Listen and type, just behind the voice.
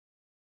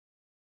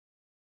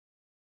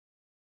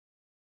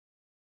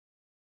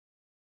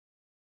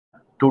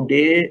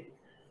today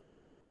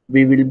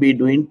we will be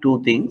doing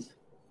two things.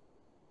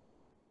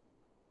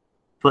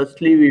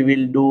 Firstly, we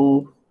will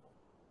do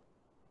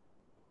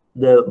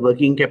the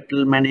working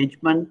capital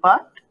management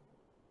part.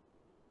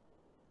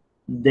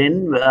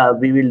 Then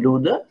we will do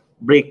the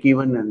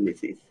break-even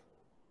analysis,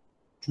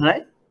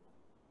 right?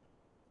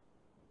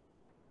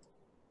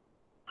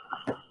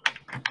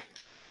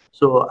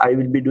 So I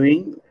will be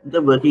doing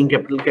the working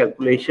capital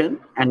calculation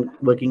and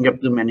working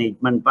capital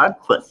management part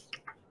first.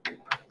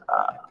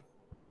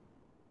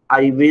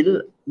 I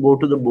will go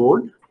to the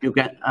board. You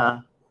can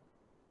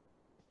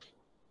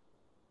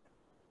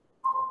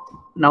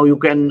now you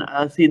can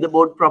see the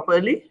board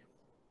properly.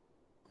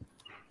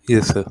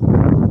 Yes, sir.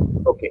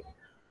 Okay.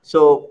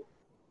 So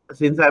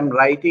since I'm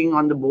writing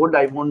on the board,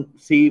 I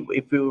won't see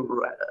if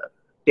you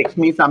text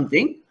me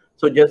something.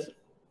 So just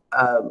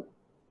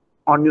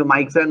on your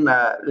mics and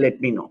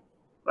let me know,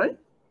 right?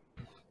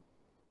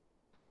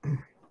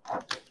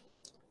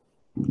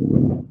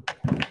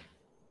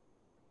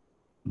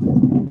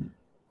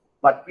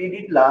 What we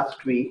did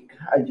last week,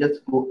 I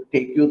just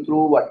take you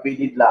through what we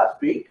did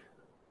last week.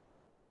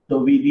 So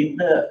we did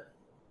the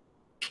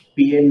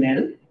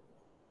P&L.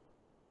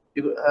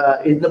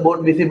 Is the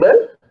board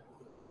visible?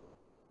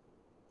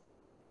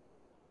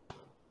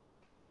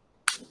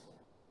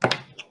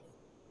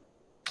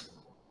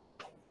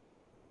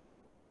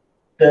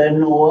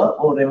 Turnover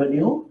or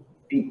revenue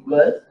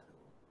equals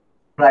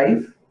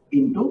price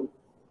into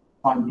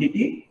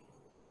quantity,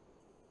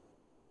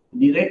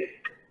 direct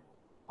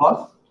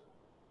cost,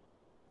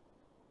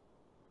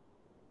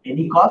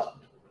 any cost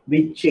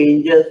which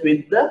changes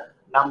with the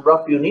number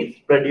of units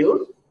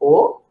produced,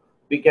 or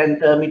we can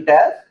term it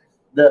as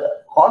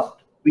the cost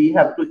we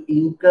have to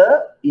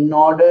incur in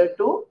order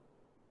to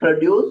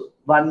produce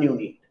one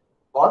unit.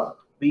 Cost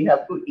we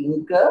have to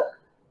incur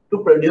to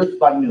produce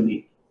one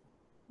unit.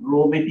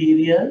 Raw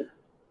material,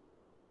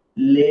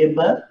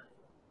 labor,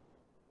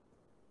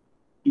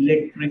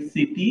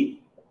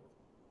 electricity,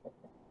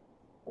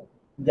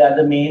 they are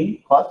the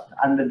main cost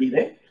under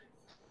direct.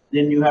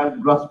 Then you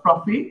have gross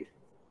profit.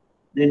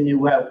 Then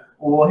you have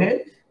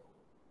overhead,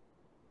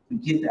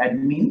 which is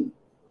admin.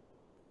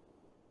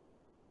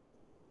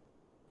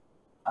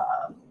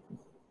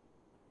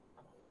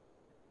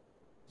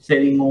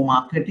 Selling or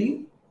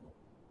marketing.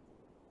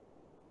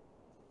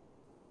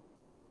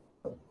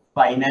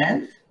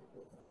 Finance.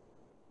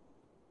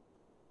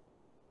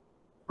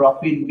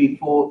 Profit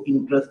before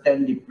interest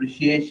and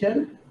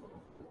depreciation.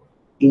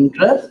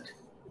 Interest.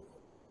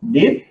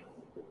 Dip.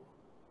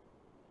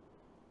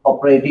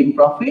 Operating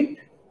profit.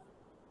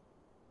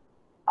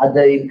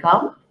 Other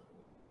income.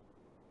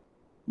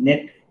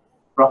 Net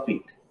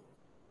profit.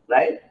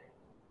 Right?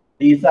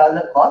 These are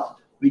the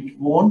costs which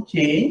won't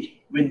change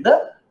with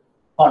the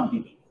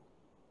quantity.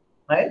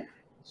 Right?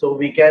 So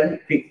we can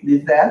fix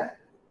this as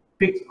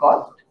fixed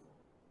cost,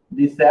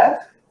 this as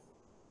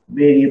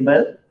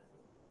variable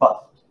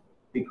cost,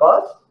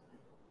 because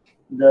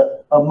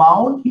the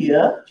amount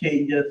here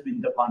changes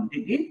with the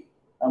quantity,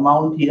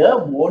 amount here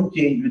won't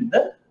change with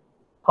the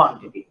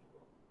quantity,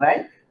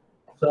 right?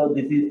 So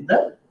this is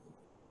the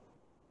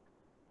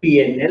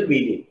P&L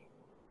we did.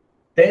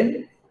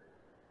 Then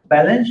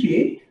balance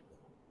sheet,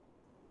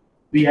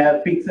 we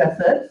have fixed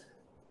assets,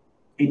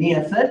 any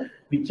asset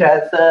which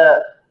has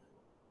a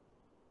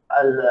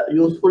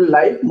useful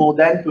life more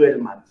than 12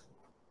 months.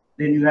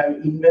 Then you have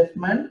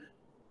investment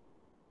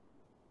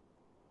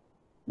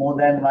more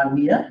than 1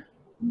 year.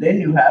 Then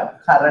you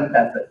have current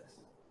assets,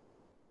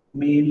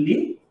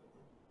 mainly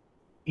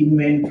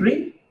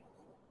inventory,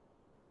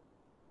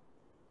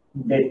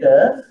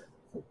 debtors,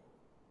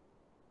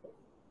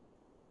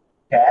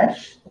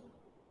 cash.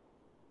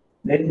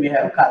 Then we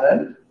have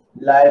current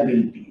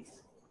liabilities,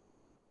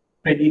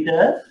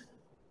 creditors,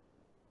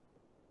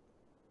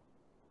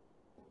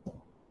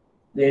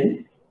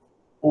 then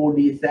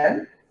ODs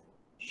and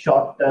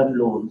short-term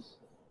loans,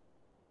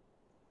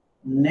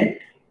 net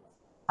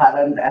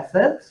current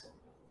assets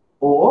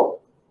or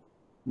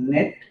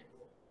net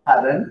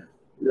current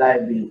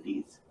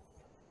liabilities.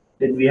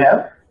 Then we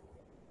have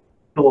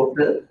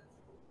total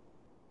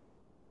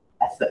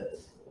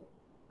assets,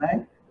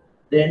 right?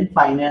 Then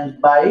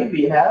financed by,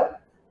 we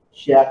have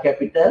share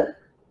capital,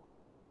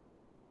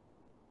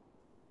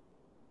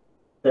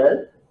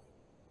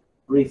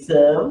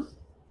 reserves,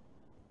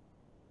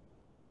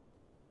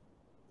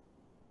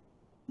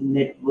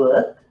 net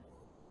worth,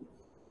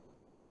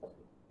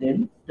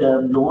 then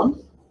term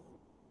loans,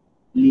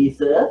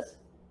 leases,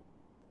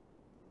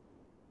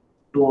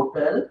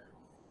 total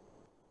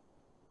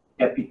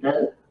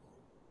capital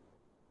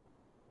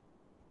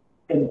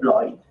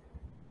employed,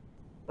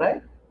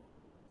 right?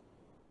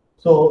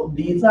 So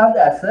these are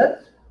the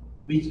assets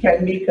which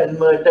can be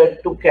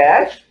converted to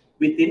cash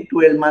within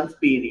 12 months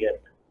period.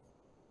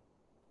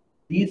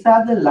 These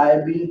are the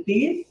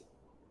liabilities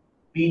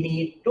we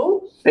need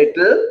to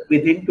settle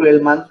within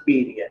 12 months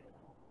period.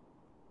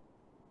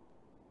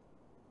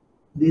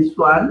 This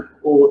one,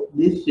 or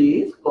this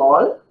is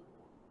called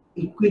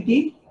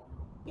equity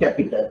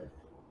capital.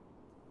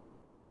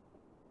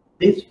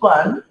 This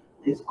one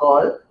is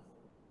called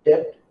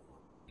debt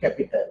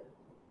capital,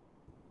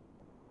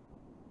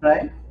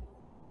 right?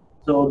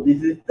 So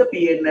this is the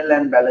P&L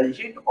and balance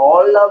sheet.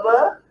 All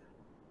our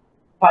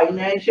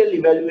financial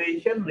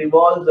evaluation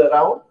revolves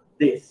around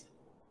this.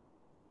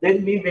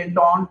 Then we went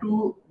on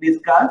to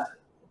discuss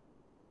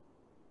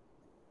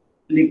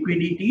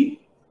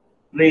liquidity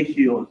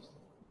ratios,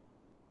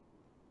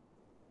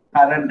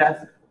 current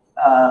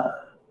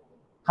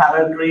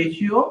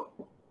ratio.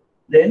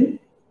 Then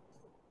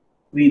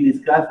we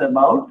discussed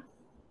about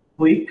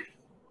quick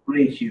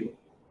ratio.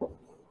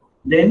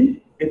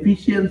 Then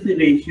efficiency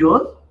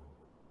ratios.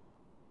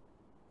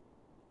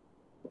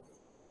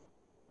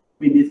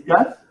 We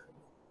discussed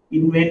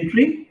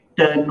inventory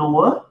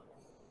turnover,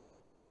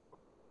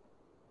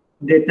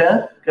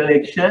 debtor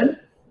collection,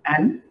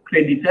 and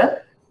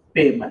creditor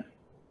payment.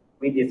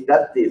 We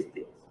discussed these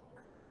things.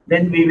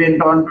 Then we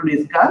went on to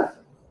discuss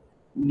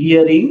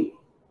gearing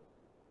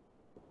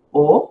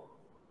or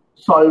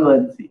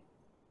solvency.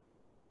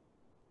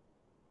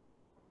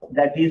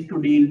 That is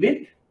to deal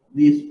with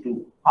these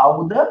two.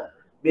 How the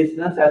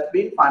business has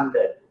been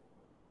funded.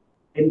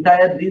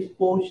 Entire this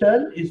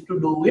portion is to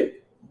do with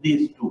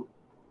these two.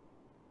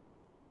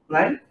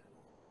 Right?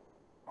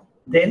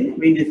 Then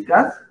we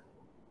discuss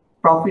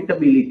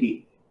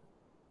profitability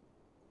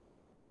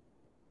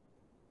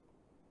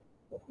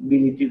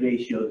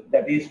ratios.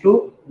 That is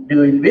to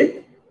deal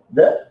with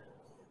the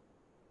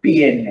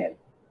P&L.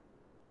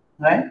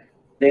 Right?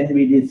 Then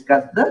we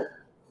discuss the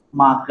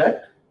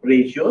market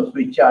ratios,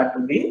 which are to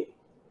be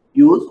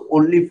used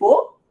only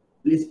for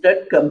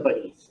listed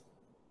companies.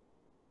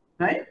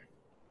 Right?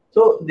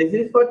 So this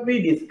is what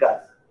we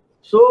discuss.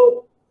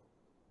 So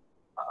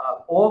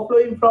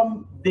overflowing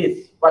from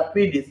this, what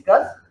we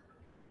discuss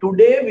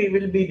today, we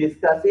will be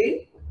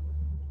discussing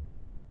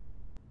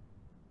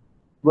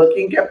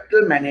working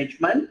capital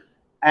management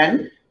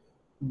and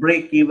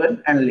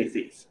break-even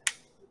analysis.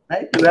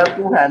 Right? You have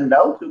two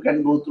handouts. You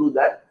can go through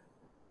that.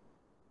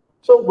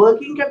 So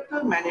working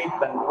capital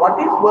management. What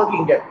is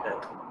working capital?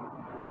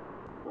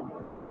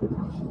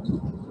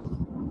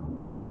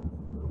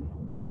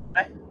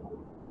 Right?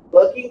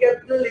 Working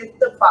capital is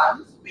the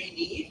funds we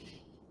need.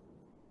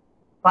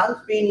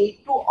 Funds we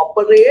need to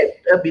operate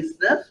a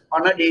business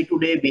on a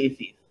day-to-day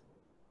basis.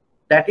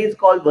 That is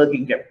called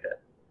working capital.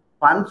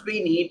 Funds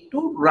we need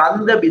to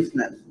run the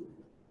business.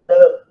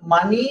 The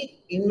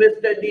money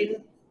invested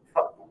in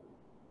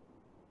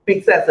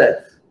fixed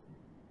assets,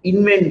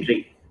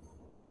 inventory,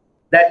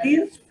 that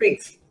is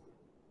fixed.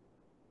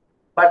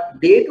 But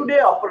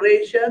day-to-day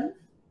operation,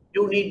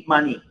 you need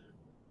money.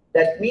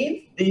 That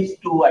means these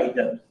two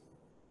items.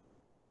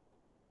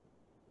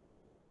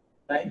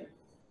 Right?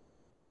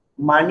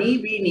 Money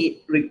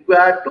we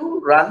require to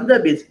run the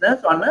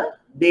business on a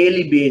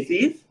daily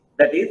basis,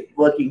 that is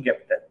working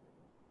capital.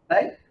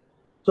 Right?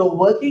 So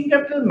working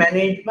capital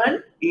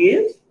management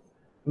is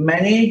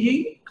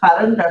managing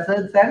current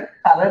assets and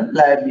current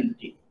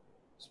liability.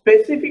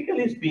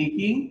 Specifically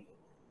speaking,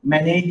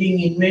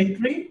 managing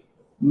inventory,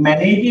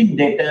 managing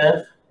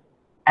debtors,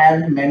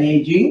 and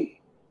managing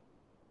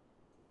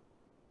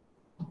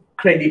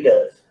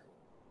creditors.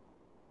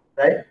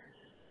 Right?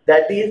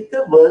 That is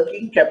the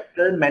working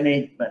capital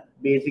management.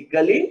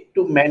 Basically,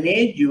 to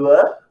manage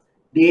your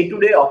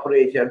day-to-day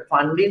operation,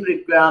 funding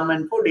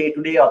requirement for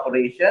day-to-day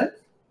operations,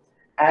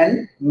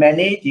 and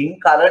managing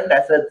current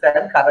assets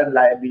and current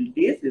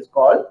liabilities is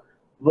called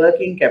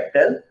working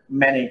capital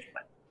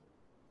management.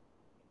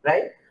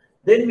 Right?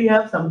 Then we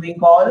have something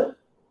called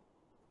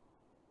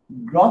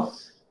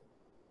gross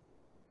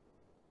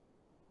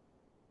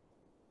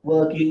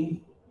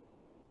working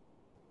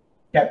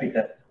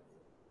capital.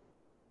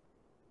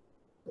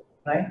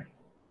 Right?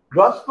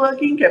 Gross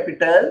working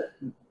capital.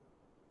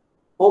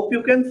 Hope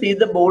you can see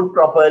the board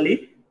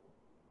properly.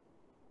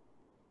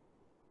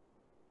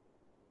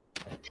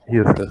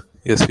 Yes, sir.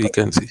 Yes, we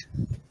can see.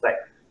 Right.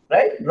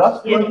 Right?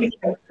 Gross working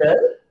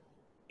capital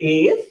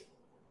is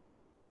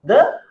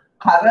the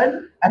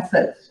current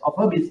assets of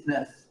a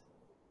business.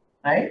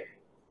 Right?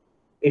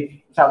 If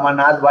someone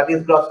asks what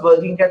is gross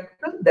working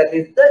capital, that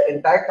is the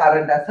entire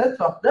current assets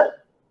of the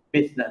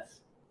business.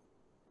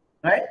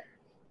 Right?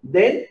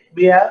 Then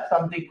we have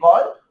something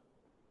called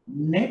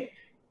net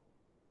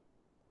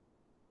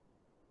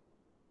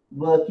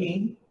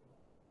working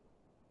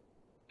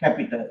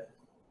capital.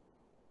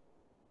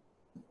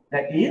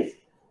 That is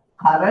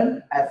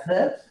current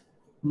assets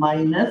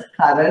minus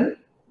current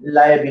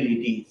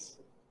liabilities.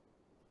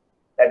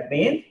 That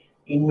means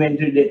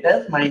inventory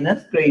debtors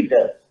minus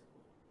creditors.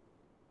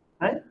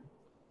 Right?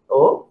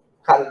 So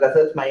current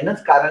assets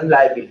minus current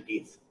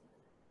liabilities.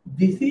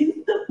 This is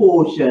the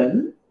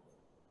portion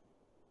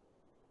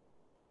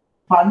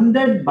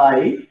funded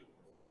by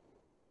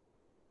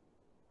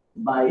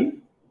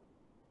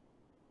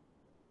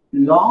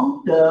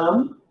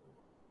long-term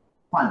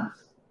funds.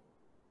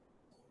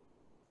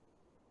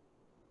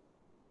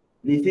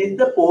 This is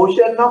the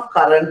portion of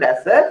current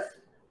assets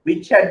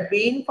which had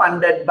been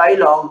funded by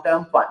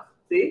long-term funds.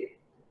 See,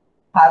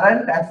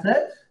 current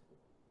assets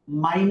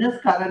minus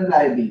current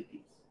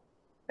liabilities.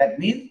 That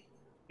means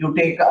you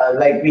take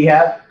like we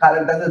have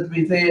current assets,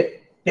 we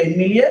say 10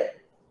 million.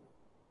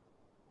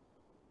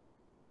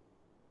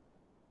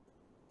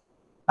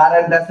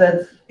 Current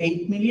assets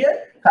 8 million,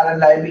 current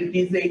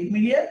liabilities 8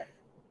 million.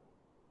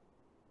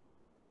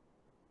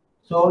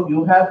 So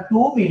you have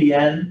 2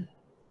 million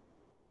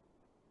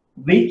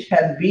which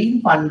has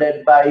been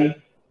funded by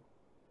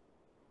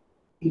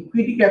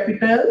equity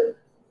capital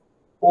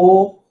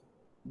or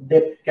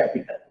debt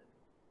capital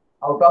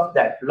out of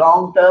that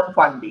long-term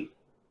funding.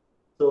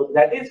 So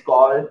that is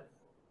called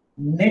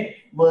net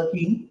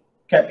working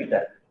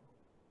capital.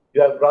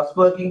 You have gross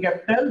working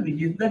capital,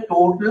 which is the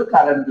total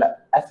current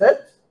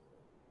assets.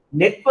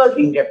 Net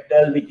working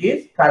capital, which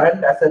is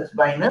current assets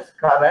minus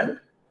current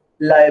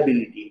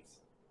liabilities.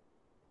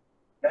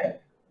 Right?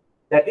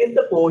 That is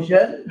the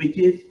portion which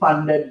is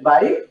funded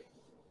by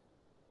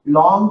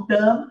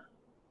long-term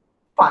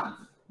funds.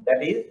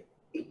 That is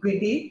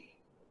equity,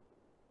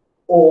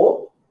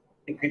 or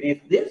equity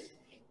is this,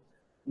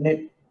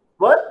 net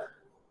worth,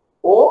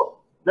 or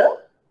the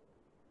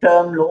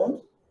term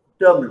loans,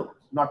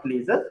 not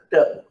leases,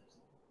 term loans.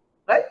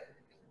 Right?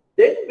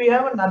 Then we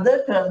have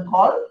another term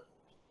called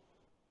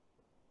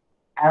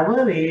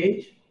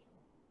average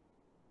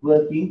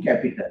working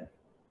capital.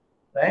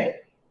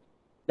 Right?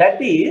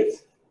 That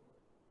is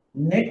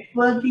net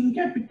working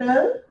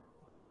capital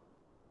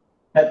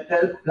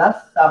plus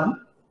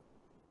some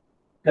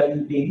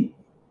contingency.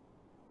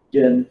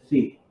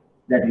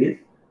 That is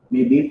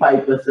maybe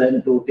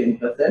 5% to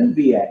 10%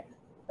 we add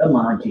a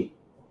margin.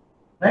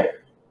 Right?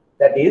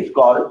 That is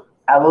called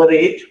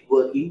average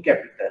working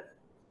capital.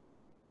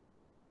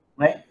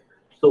 Right?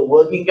 So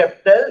working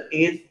capital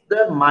is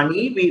the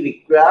money we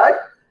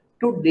require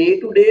to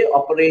day-to-day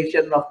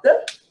operation of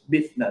the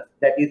business.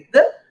 That is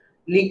the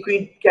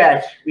liquid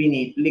cash we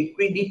need,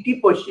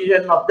 liquidity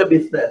position of the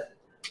business,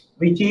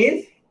 which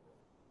is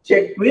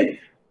checked with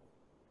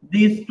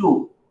these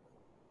two.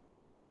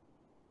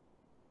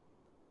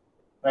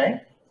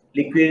 Right?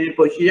 Liquidity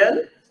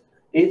position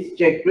is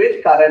checked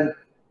with current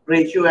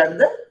ratio and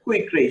the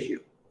quick ratio.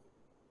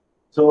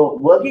 So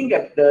working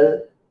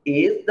capital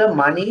is the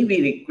money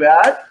we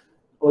require,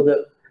 or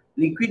the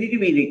liquidity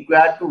we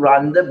require to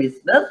run the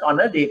business on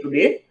a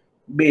day-to-day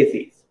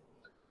basis.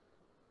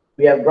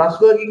 We have gross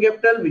working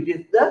capital, which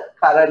is the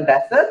current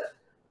assets.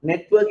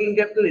 Net working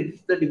capital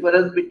is the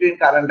difference between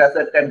current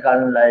assets and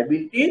current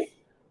liabilities.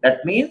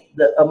 That means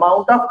the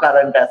amount of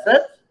current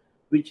assets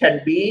which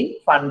had been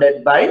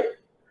funded by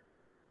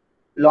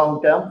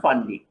long-term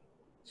funding.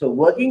 So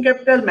working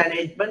capital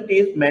management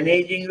is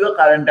managing your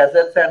current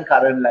assets and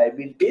current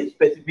liabilities,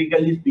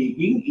 specifically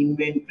speaking,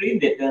 inventory,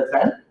 debtors,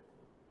 and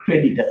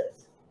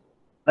creditors.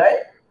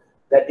 Right?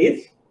 That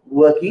is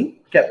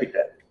working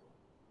capital.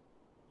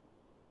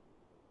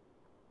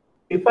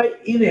 If I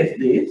erase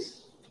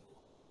this,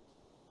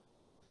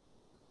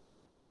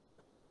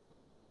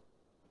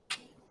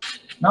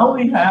 now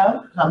we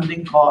have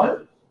something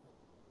called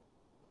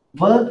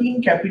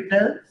working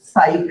capital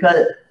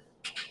cycle.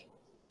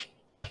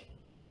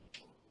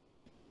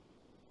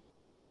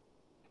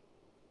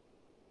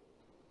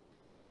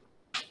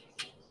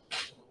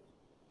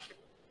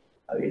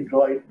 I will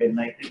draw it when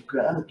I take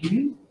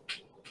gravity.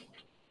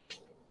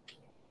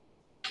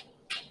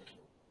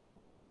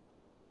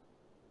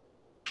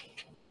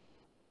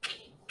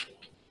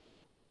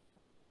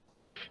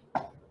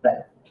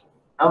 Right.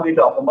 Now we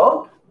talk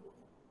about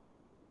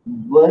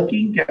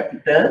working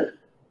capital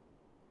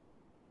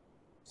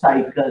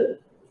cycle.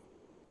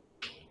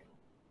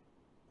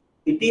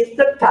 It is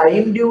the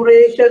time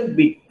duration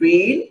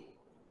between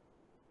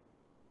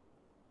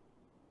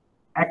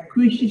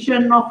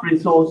acquisition of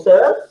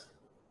resources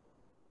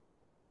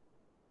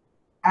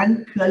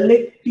and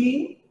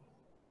collecting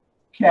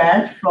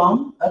cash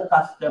from a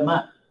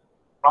customer,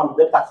 from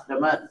the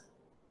customers,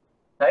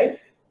 right?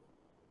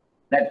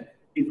 That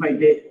if I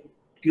take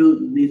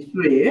you this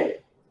way,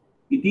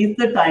 it is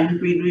the time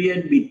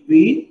period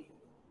between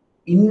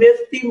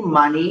investing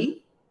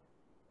money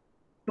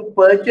to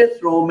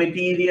purchase raw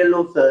material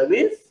or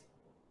service,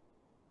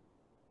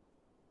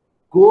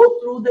 go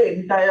through the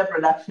entire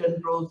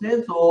production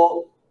process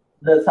or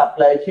the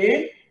supply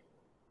chain,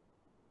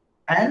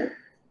 and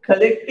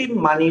collecting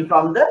money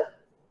from the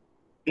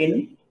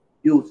end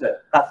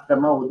user,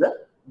 customer or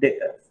the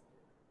debtors.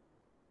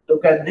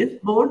 Look at this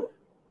board.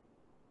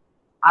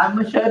 I'm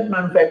a shirt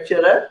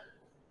manufacturer.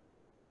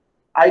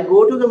 I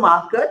go to the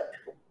market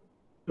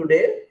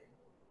today,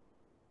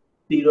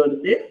 then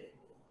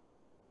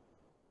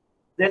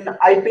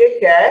I pay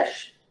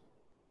cash.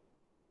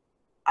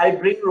 I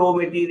bring raw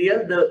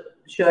material, the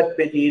shirt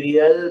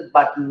material,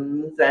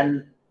 buttons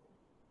and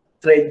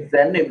threads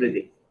and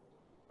everything,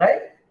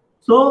 right?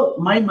 So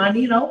my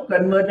money now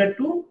converted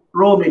to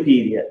raw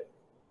material.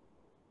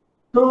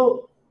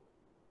 So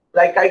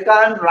like I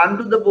can't run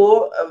to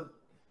the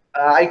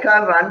I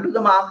can't run to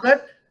the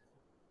market,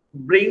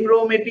 bring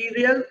raw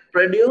material,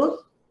 produce,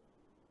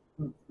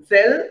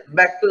 sell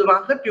back to the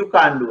market. You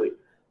can't do it.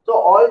 So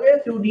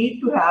always you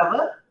need to have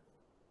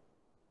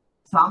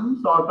some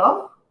sort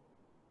of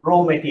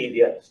raw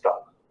material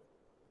stock.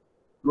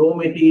 Raw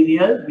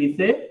material, we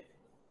say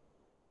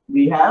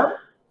we have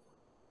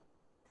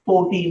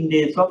 14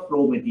 days of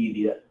raw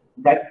material.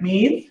 That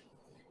means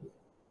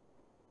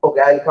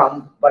Okay, I'll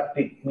come, but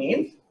it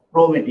means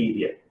raw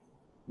material.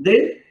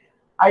 Then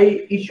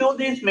I issue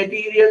this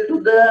material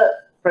to the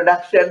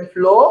production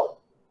floor.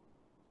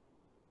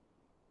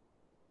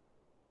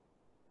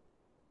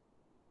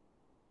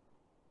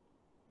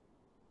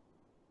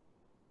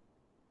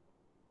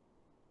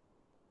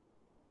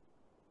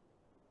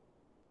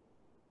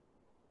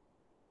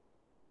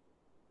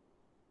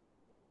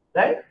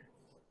 Right?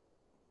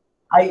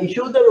 I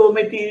issue the raw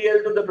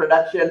material to the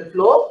production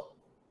floor.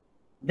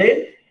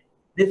 Then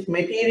this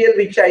material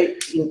which I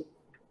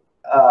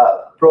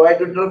provide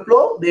to the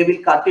floor, they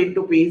will cut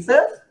into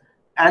pieces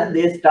and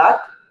they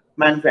start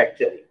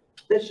manufacturing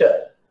the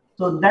shirt.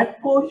 So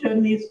that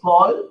portion is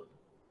called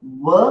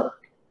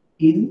work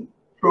in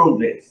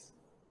progress,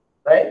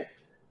 right?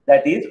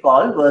 That is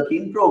called work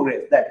in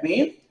progress. That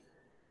means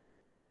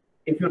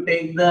if you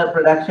take the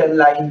production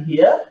line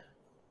here,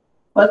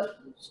 first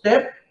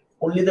step,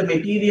 only the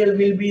material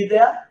will be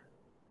there.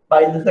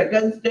 By the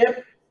second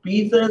step,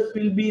 pieces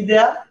will be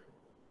there.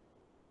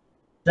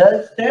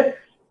 Third step,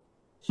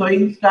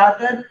 sewing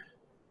started.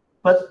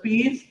 First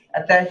piece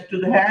attached to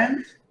the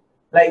hands.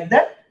 Like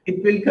that,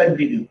 it will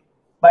continue.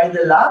 By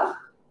the last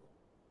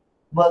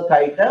work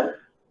item,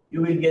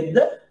 you will get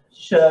the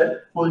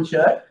shirt, full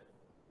shirt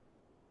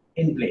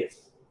in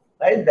place.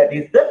 Right? That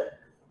is the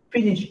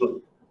finished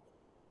good.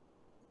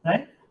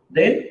 Right?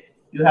 Then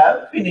you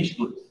have finished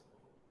goods.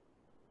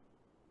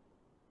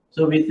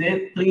 So we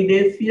say 3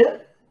 days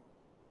here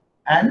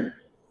and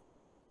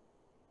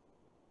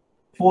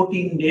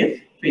 14 days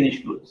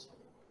finished goods.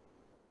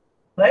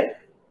 Right?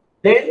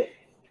 Then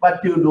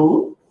what you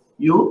do,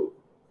 you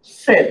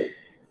sell.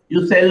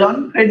 You sell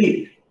on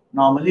credit.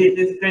 Normally it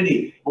is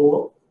credit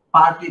or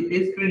part it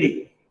is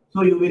credit.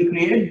 So you will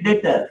create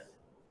debtors.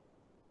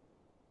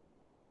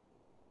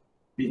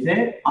 We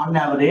say on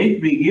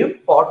average we give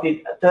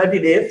 30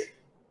 days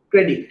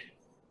credit.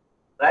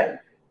 Right?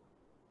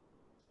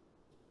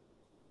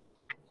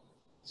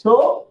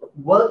 So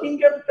working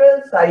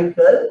capital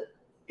cycle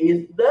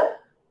is the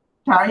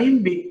time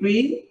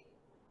between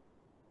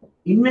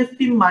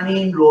investing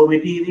money in raw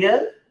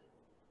material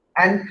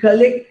and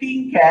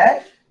collecting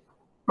cash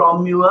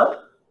from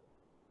your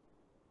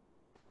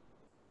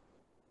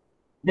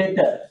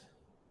debtors.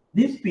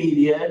 This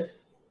period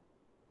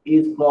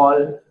is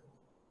called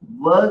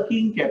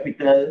working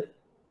capital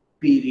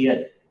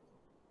period.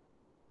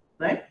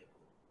 Right?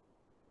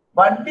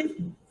 What this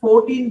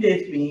 14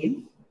 days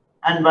means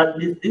and what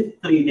this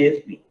 3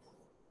 days means.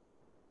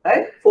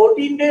 Right?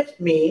 14 days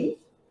means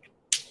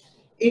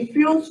if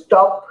you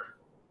stop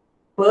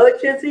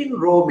purchasing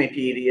raw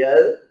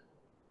material,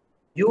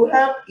 you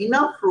have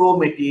enough raw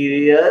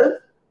material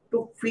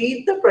to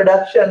feed the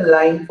production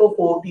line for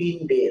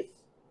 14 days.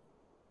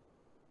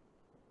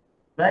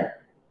 Right?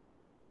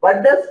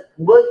 What does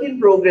work in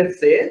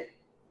progress say?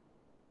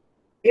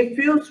 If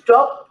you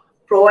stop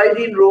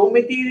providing raw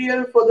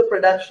material for the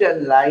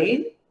production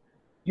line,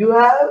 you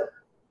have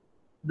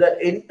the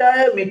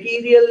entire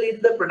material in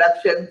the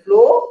production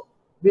flow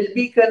will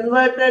be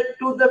converted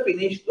to the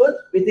finished goods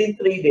within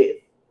 3 days.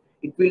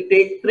 It will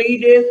take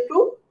 3 days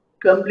to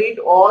complete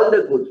all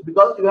the goods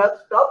because you have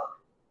stopped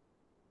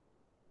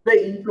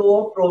the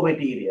inflow of raw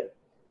material.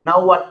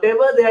 Now,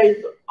 whatever there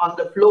is on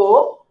the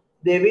flow,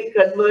 they will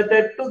convert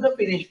it to the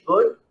finished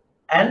good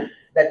and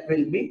that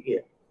will be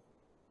here.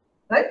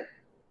 Right?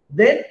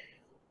 Then,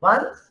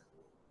 once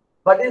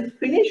what is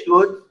finished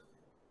goods,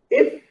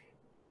 if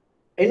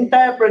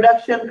entire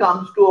production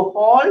comes to a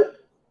halt,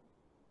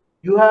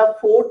 you have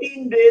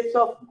 14 days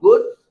of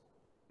goods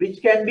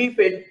which can be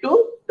fed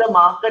to the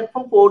market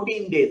for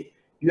 14 days.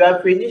 You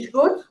have finished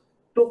goods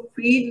to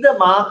feed the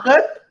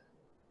market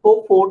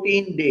for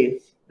 14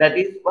 days. That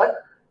is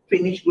what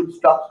finished goods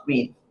stocks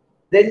means.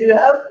 Then you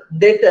have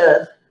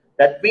debtors.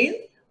 That means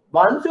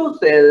once you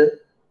sell,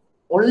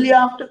 only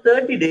after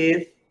 30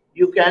 days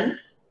you can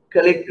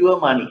collect your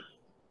money.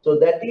 So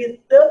that is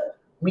the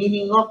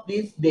meaning of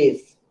these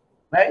days.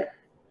 Right?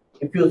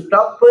 If you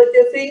stop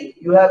purchasing,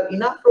 you have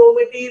enough raw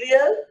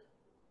material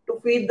to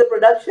feed the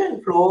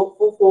production flow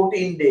for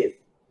 14 days.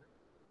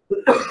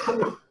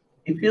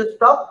 If you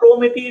stop raw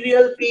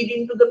material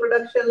feeding to the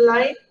production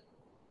line,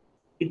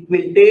 it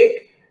will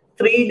take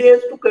 3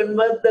 days to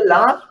convert the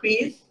last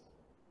piece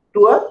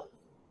to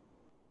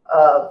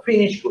a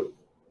finished good.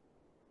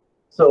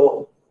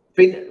 So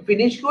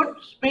finished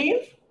goods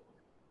means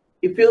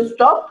if you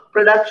stop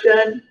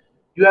production,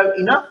 you have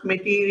enough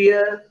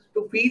material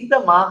to feed the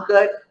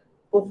market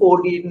for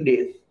 14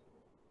 days.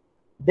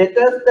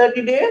 Debtors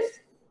 30 days.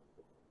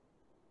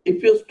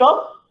 If you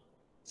stop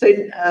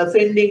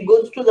sending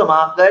goods to the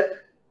market,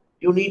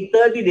 you need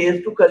 30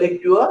 days to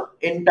collect your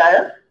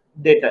entire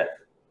debtor.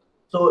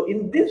 So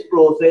in this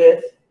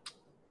process,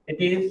 it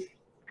is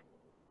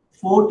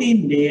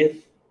 14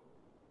 days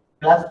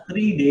plus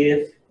 3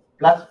 days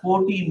plus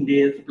 14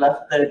 days plus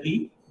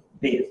 30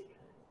 days.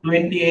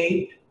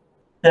 28,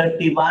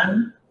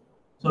 31,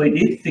 so it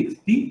is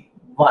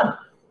 61.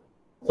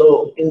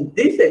 So in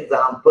this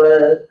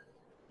example,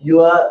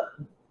 your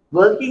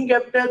working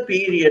capital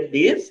period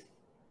is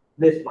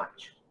this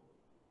much,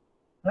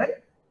 right?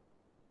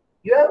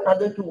 You have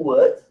another two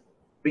words,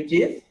 which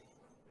is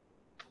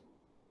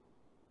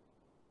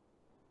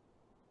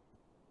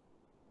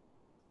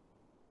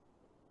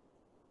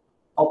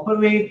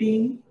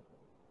operating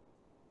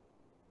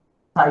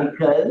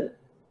cycle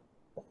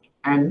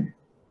and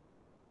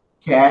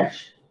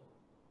cash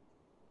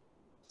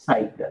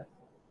cycle,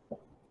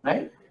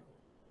 right?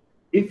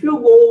 If you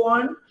go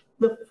on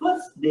the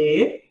first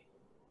day,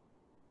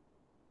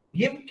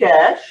 give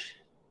cash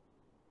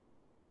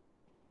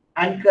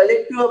and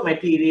collect your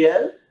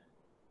material,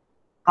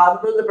 come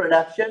to the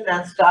production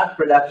and start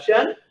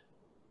production,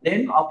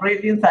 then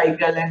operating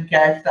cycle and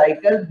cash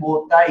cycle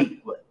both are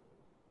equal,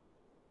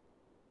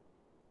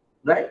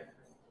 right?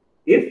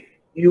 If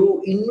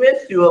you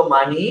invest your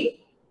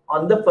money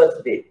on the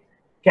first day,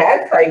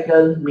 cash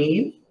cycle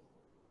means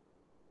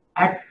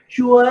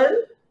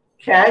actual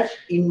cash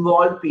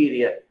involved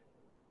period.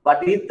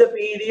 What is the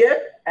period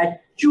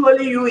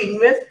actually you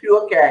invest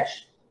your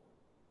cash,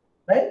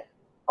 right?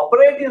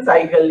 Operating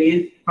cycle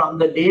is from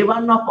the day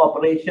one of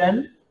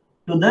operation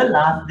to the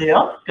last day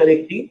of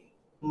collecting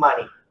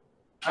money,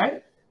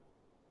 right?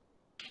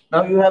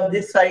 Now you have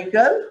this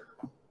cycle.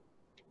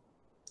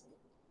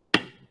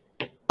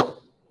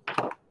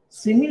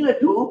 Similar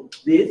to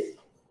this,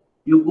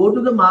 you go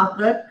to the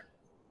market,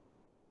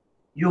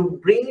 you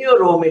bring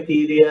your raw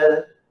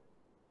material,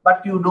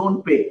 but you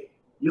don't pay.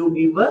 You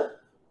give a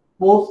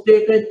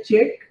post-dated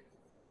check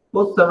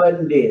for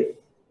 7 days,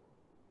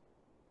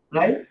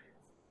 right?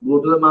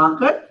 Go to the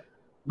market,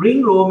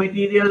 bring raw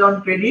material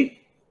on credit,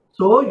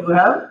 so you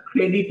have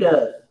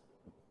creditors,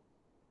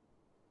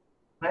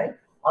 right?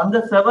 On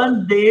the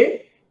 7th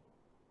day,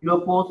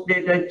 your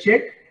post-dated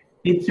check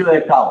hits your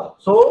account.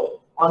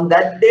 So on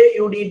that day,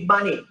 you need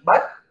money,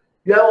 but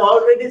you have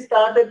already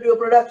started your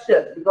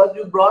production because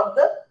you brought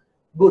the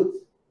goods,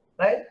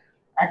 right?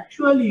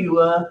 Actually,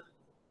 your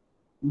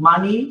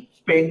money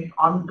spent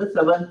on the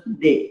 7th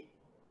day.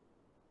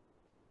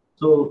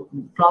 So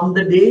from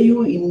the day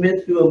you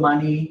invest your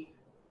money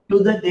to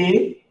the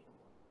day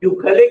you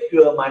collect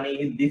your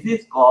money, this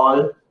is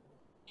called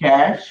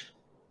cash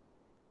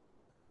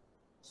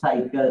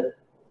cycle,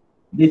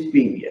 this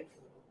period.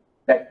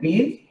 That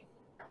means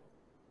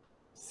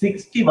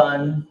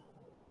 61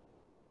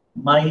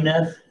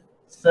 minus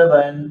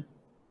 7,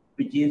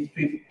 which is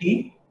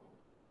 50,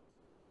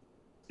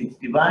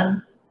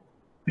 61,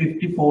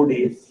 54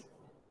 days.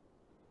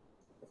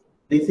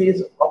 This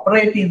is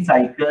operating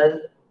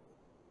cycle.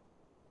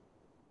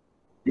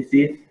 This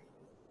is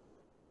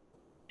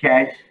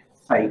cash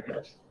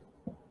cycle,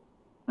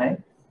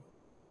 right?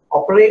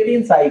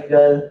 Operating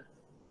cycle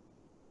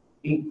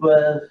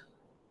equals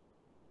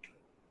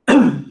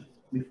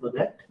before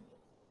that.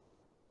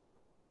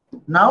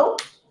 Now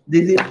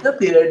this is the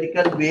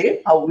theoretical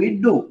way how we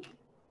do.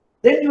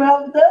 Then you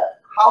have the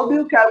how do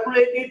you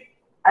calculate it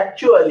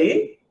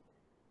actually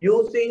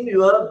using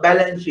your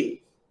balance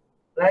sheet,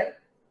 right?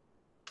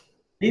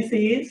 This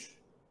is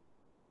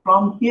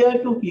from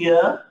here to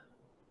here.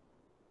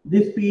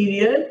 This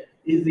period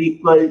is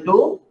equal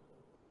to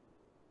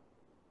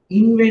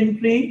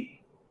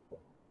inventory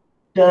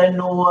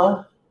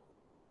turnover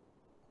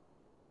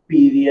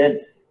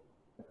period.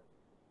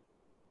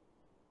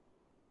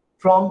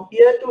 From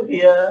here to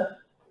here,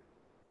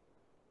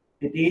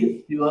 it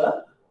is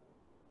your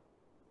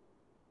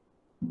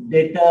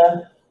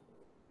data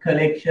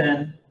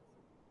collection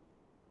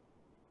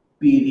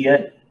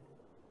period,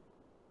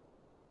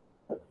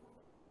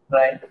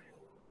 right?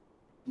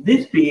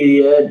 This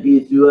period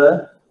is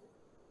your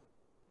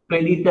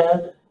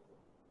creditor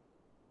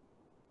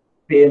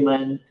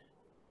payment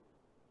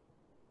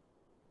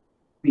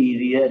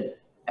period,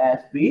 as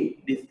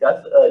we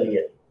discussed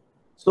earlier.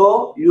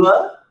 So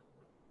your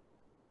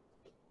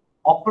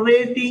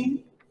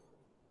operating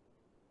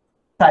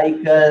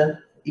cycle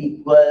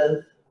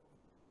equals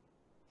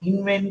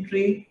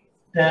inventory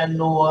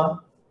turnover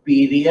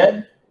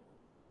period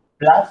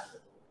plus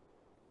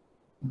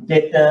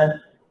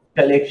debtor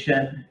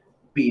collection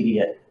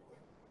period.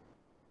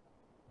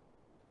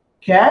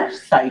 Cash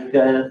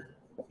cycle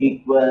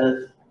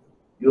equals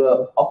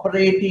your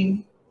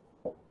operating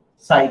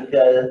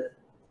cycle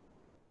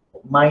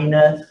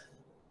minus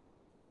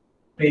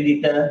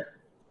creditor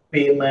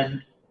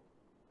payment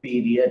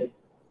period,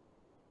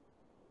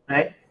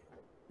 right?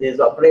 This is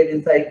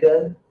operating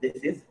cycle, this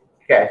is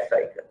cash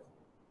cycle,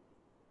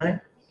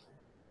 right?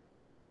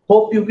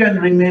 Hope you can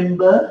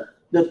remember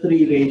the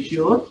three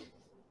ratios.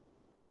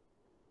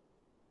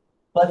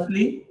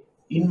 Firstly,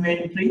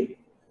 inventory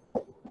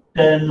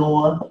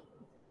turnover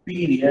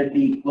period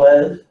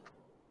equals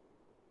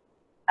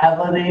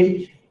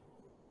average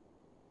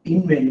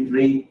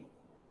inventory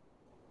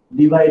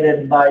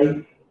divided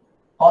by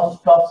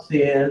cost of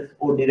sales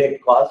or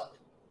direct cost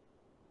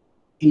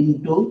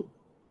into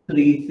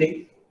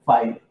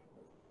 365,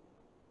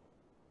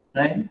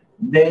 right?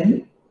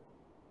 Then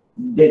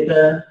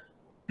debtor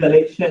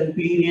collection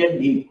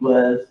period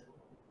equals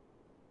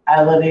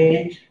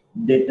average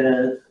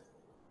debtors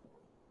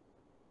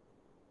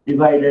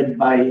divided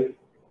by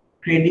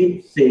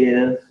credit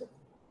sales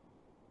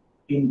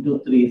into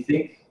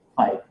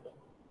 365.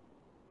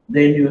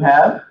 Then you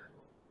have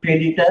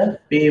creditor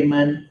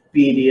payment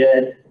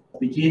period,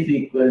 which is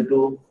equal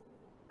to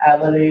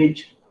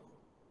average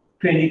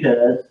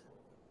creditors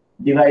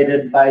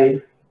divided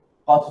by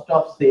cost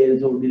of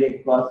sales or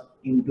direct cost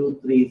into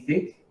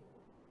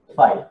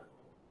 365,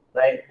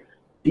 right?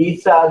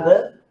 These are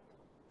the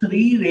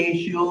three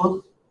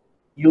ratios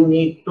you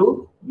need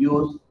to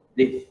use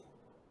this.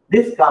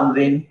 This comes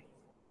in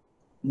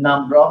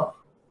number of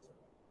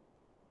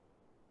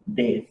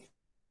days,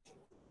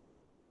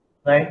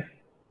 right?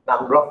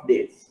 Number of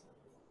days.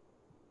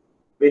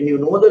 When you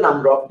know the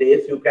number of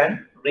days, you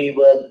can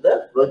rework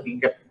the working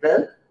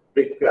capital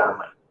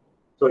requirement.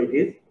 So it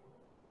is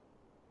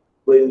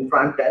going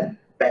front and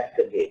back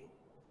again.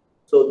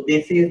 So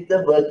this is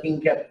the working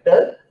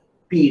capital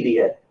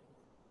period.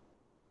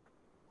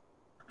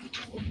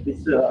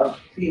 This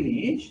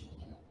finished.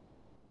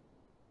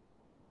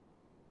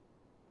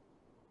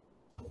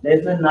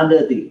 There's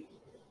another thing.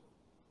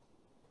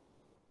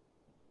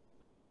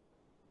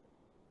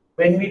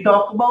 When we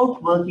talk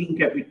about working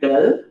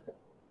capital,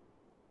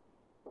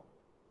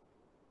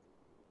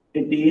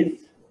 it is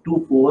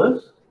two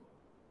folds: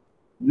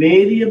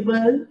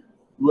 variable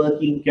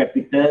working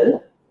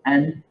capital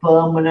and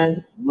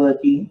permanent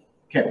working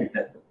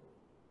capital.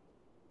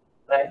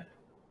 Right?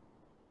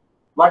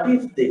 What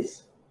is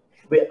this?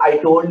 I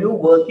told you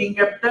working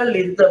capital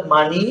is the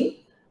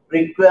money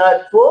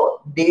required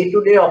for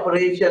day-to-day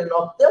operation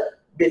of the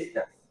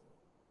business.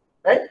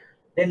 Right?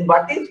 Then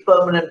what is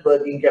permanent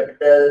working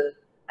capital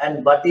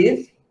and what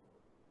is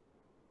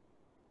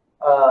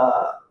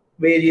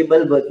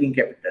variable working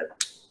capital?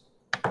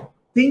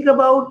 Think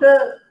about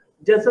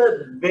just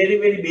a very,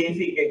 very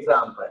basic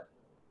example.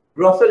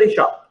 Grocery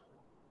shop,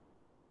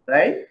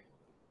 right?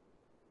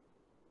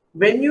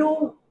 When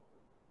you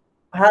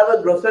have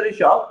a grocery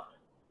shop,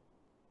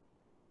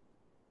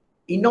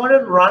 in order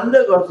to run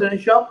the grocery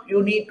shop,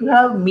 you need to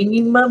have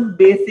minimum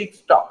basic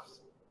stocks.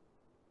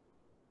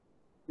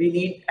 We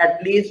need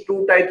at least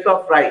 2 types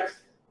of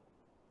rice.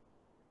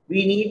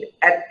 We need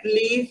at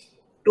least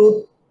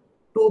 3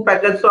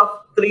 packets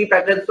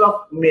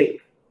of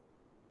milk.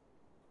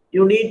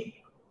 You need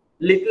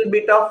little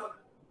bit of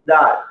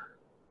dal,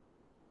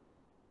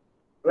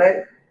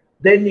 right?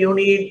 Then you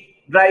need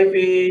dry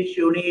fish,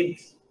 you need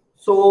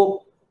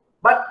soap,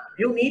 but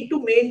you need to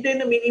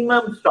maintain a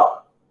minimum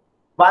stock.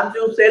 Once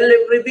you sell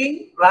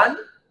everything, run,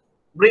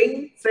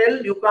 bring,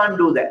 sell, you can't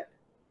do that.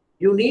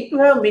 You need to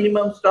have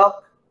minimum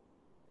stock,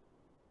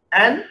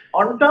 and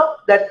on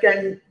top that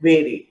can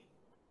vary.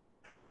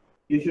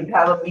 You should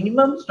have a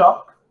minimum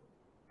stock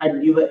at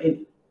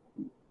any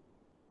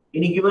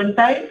given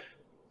time,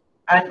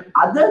 and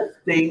other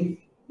things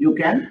you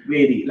can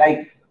vary,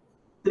 like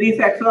 2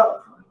 sacks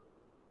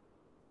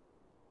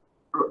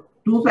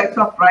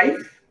of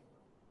rice.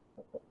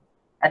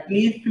 At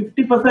least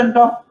 50%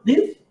 of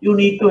this you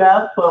need to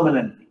have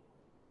permanently.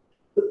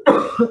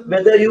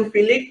 Whether you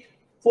fill it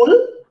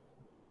full,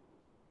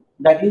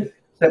 that is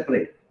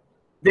separate.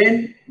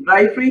 Then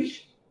dry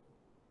fish,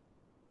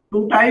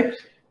 2 types.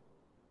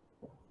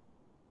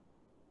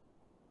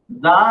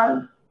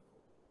 Dal,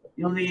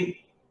 you need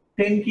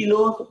 10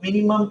 kilos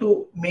minimum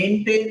to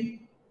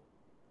maintain.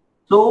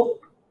 So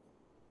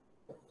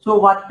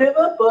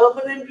whatever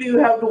permanently you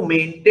have to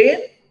maintain,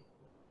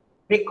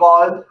 we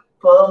call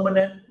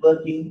permanent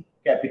working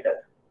capital.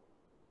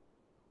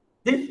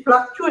 This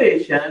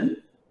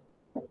fluctuation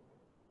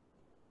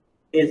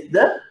is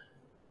the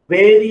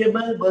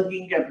variable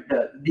working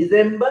capital.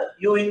 December,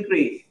 you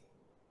increase,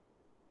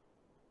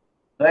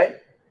 right?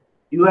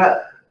 You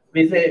have,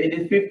 we say it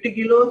is 50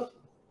 kilos.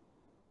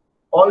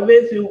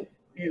 Always you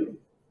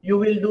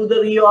will do the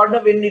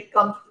reorder when it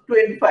comes to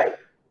 25.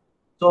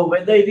 So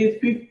whether it is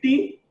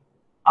 50,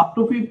 up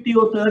to 50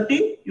 or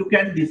 30, you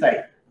can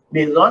decide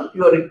based on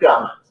your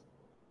requirements.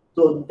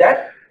 So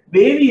that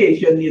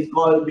variation is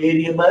called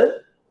variable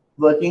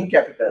working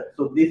capital.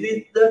 So this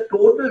is the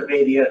total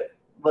variable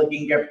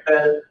working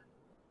capital.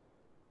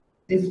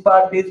 This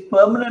part is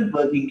permanent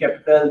working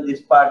capital.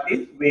 This part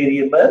is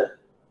variable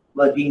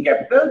working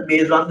capital.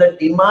 Based on the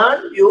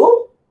demand,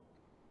 you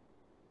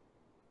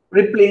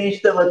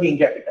replenish the working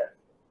capital,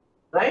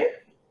 right?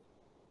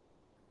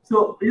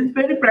 So it's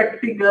very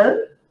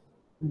practical.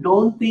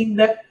 Don't think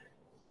that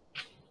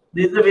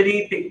this is a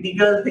very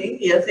technical thing.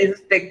 Yes,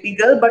 it's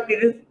technical, but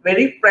it is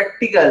very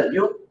practical.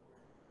 You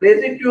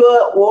place it to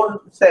your own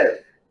self,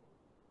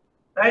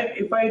 right?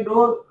 If I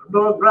do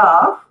a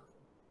graph,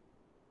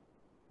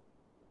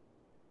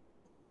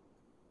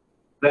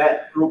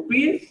 that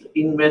rupees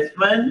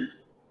investment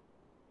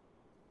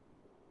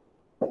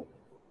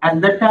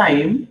and the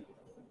time,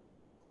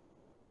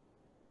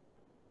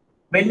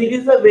 when it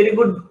is a very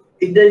good,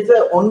 if there is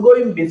an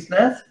ongoing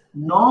business,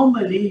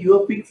 normally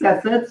your fixed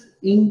assets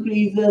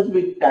increases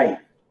with time.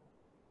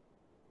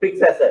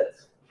 Fixed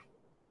assets,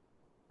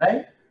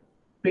 right?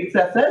 Fixed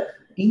assets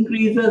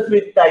increases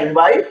with time.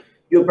 Why?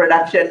 Your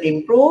production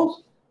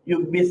improves,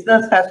 your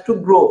business has to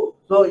grow,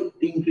 so it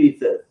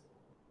increases.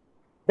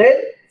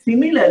 Then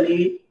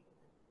similarly,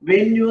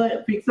 when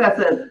your fixed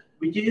assets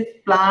which is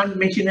plant,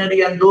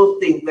 machinery and those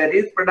things. That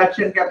is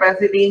production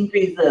capacity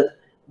increases,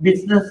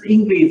 business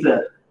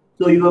increases.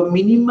 So your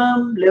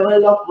minimum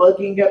level of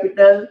working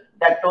capital,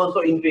 that also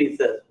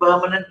increases.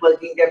 Permanent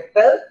working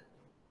capital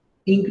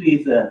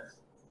increases.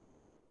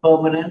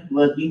 Permanent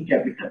working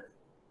capital.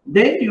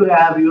 Then you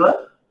have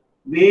your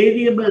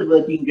variable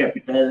working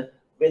capital.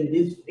 When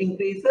this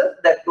increases,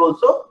 that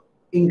also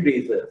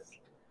increases.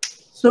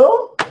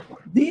 So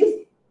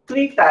these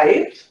three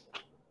types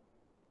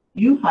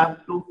you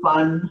have to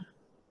fund.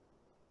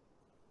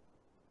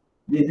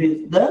 This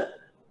is the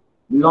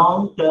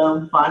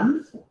long-term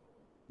funds.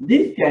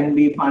 This can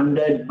be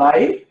funded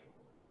by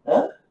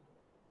a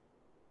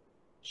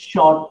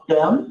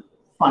short-term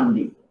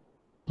funding.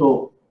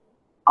 So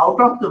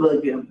out of the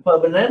working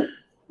permanent,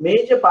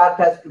 major part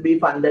has to be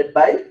funded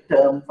by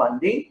term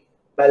funding.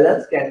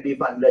 Balance can be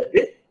funded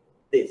with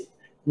this.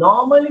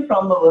 Normally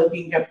from a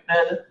working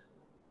capital,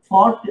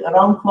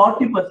 around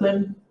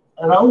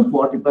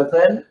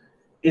 40%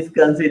 is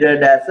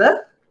considered as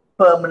a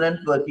permanent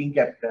working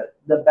capital.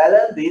 The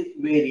balance is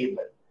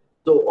variable.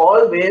 So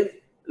always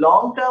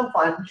long-term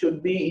fund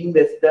should be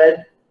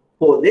invested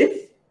for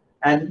this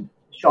and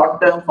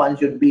short-term fund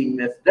should be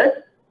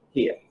invested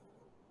here.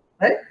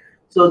 Right?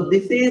 So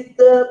this is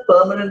the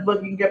permanent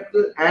working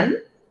capital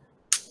and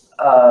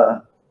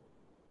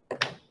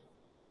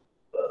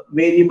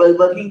variable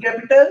working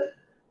capital.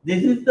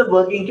 This is the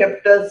working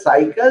capital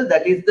cycle,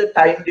 that is the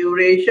time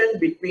duration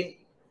between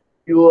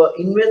your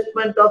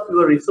investment of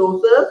your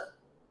resources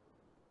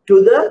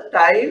to the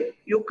time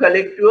you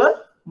collect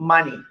your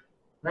money,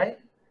 right?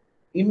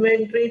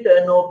 Inventory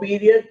turnover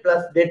period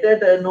plus debtor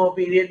turnover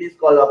period is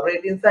called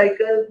operating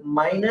cycle,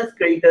 minus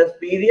creditors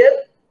period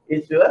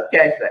is your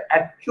cash flow.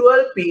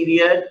 Actual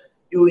period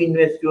you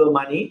invest your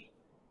money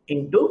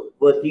into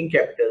working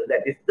capital,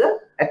 that is the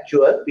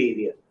actual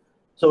period.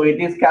 So it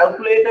is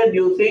calculated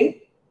using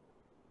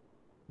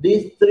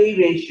these three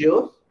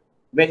ratios.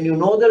 When you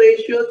know the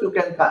ratios, you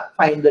can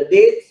find the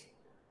dates.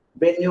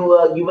 When you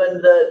are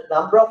given the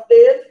number of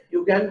days,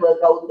 you can work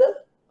out the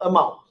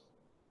amount,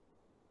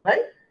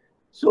 right?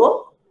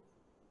 So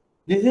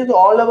this is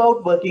all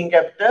about working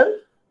capital.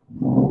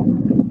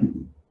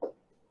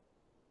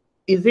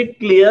 Is it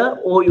clear,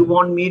 or you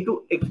want me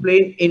to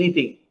explain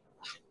anything?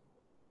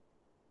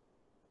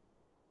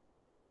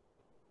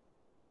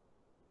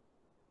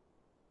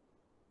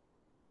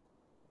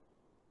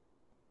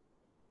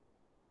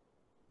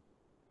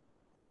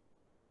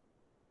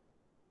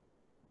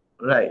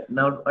 Right,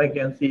 now I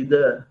can see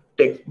the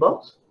text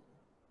box.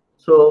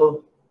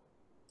 So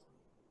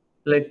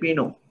let me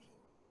know.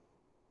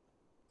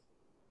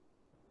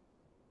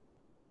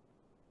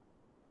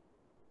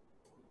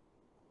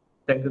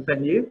 Thank you,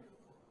 Sanjeev.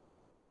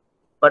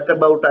 What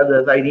about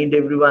others? I need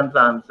everyone's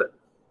answer,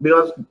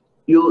 because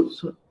you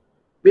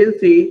will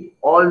see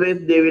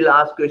always they will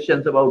ask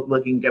questions about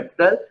working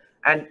capital.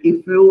 And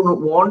if you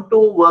want to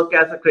work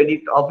as a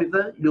credit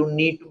officer, you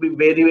need to be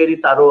very, very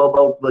thorough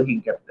about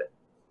working capital,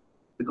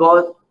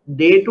 because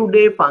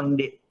day-to-day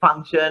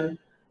function,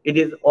 it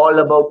is all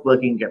about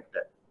working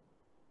capital.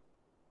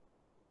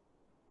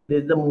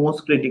 This is the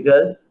most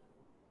critical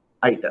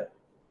item.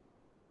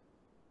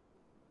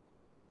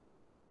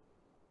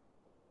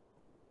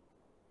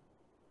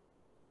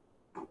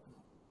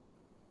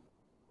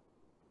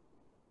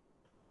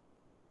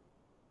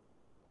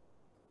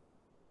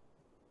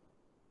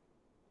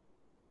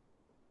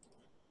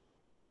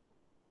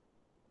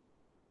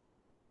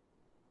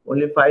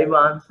 Only 5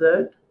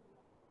 answered.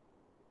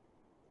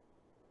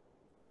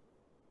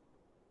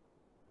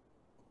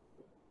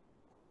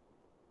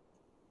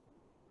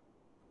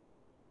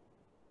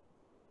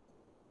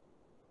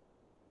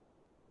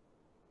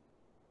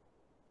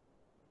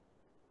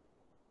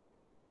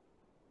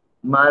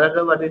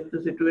 Malaka, what is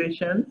the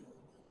situation?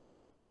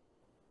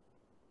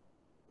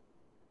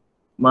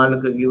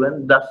 Malaka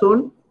given.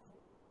 Dasun?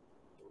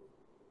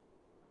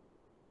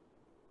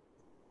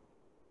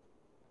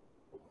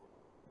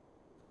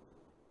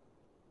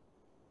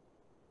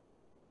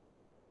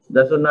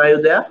 Dasun, are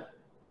you there?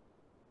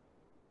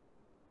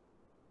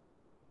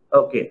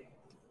 Okay.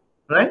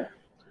 Right?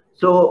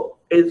 So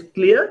it's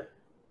clear.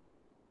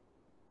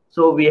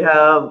 So we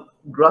have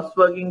gross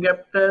working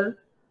capital,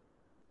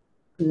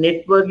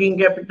 net working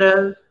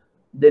capital,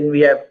 then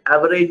we have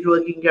average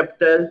working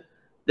capital,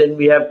 then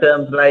we have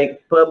terms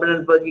like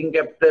permanent working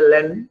capital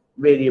and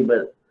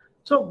variable.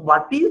 So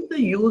what is the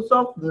use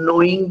of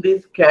knowing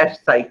this cash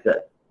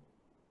cycle?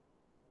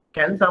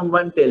 Can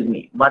someone tell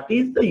me what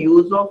is the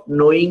use of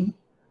knowing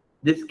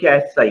this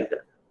cash cycle?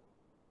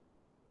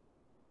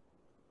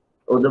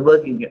 Or the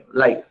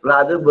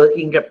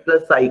working capital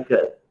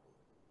cycle.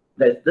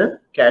 That's the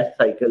cash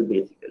cycle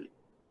basically.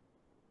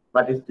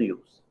 What is the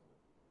use?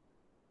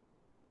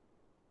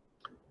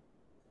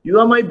 You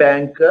are my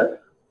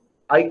banker.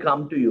 I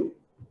come to you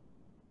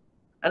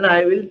and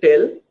I will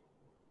tell,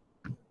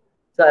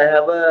 so I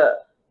have a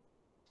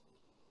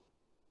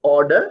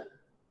order.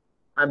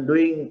 I'm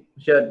doing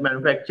shirt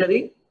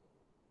manufacturing.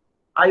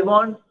 I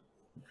want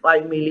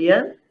 5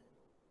 million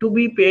to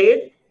be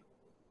paid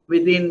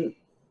within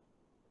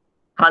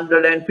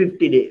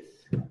 150 days.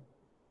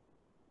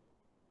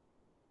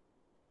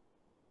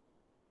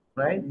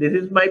 Right? This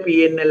is my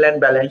P&L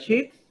and balance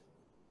sheet.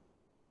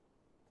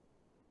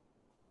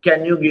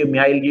 Can you give me?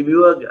 I'll give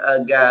you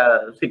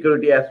a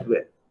security as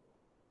well.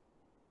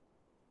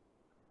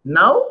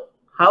 Now,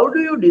 how do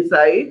you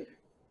decide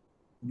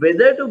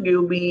whether to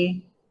give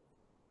me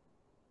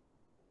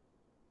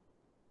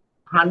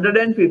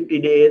 150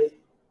 days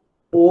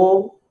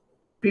or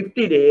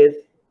 50 days,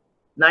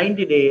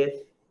 90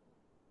 days,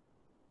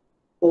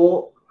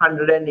 or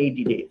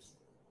 180 days?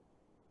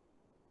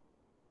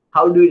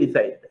 How do you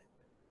decide that?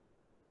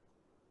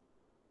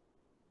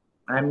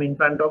 I'm in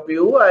front of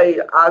you. I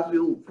ask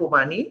you for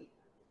money.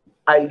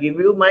 I'll give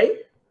you my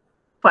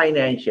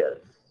financials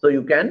so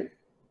you can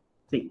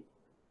see.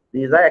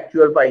 These are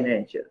actual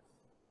financials.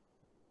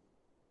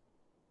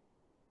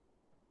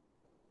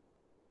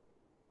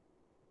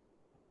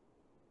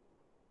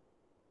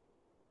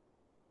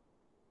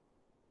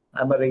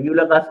 I'm a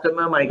regular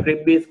customer. My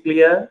crib is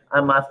clear.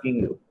 I'm asking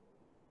you.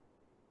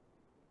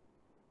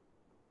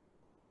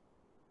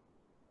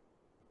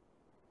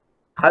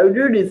 How do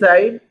you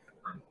decide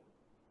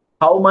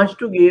how much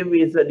to give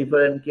is a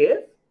different case.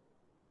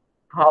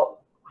 How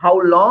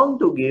long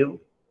to give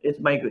is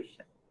my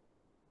question.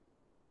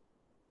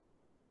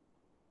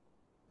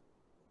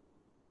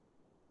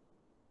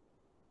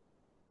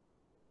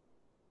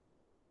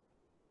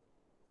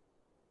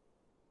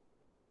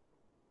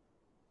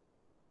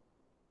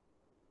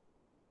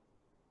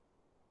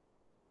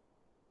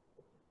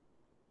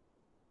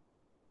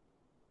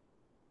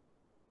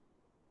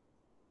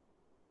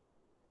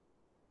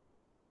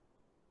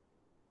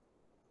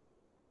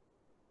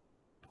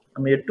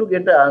 I'm yet to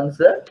get the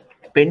answer.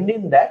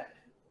 Pending that,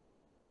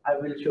 I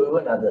will show you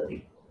another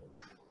thing.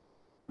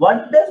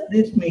 What does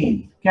this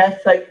mean?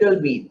 Cash cycle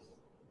means.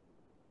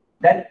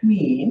 That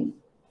means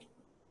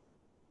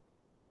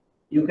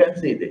you can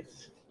see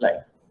this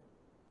like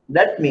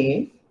that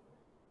means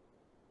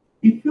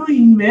if you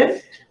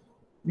invest,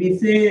 we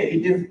say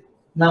it is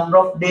number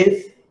of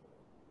days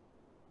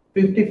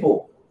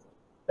 54,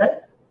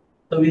 right?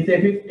 So we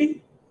say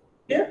 50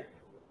 here.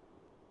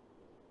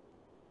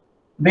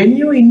 When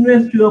you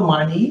invest your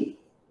money,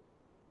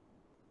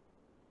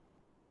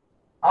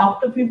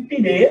 after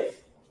 50 days,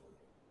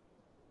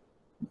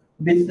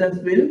 business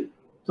will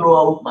throw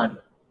out money.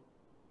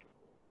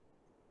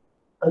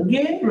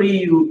 Again,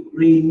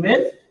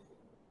 reinvest.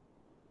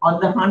 On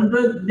the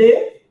 100th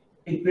day,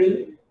 it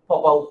will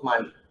pop out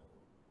money.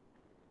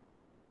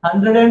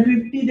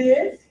 150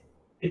 days,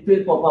 it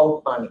will pop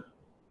out money.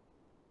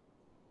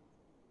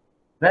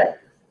 Right?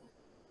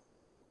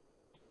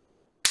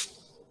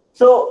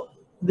 So,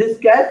 this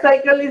cash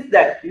cycle is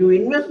that you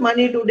invest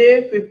money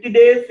today, 50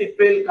 days, it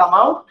will come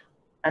out,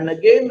 and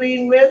again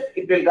reinvest,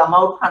 it will come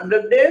out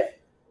 100 days,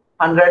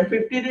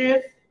 150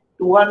 days,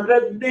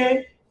 200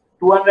 days,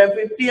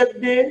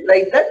 250th day,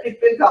 like that, it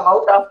will come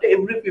out after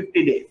every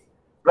 50 days.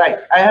 Right,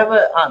 I have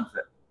an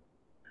answer.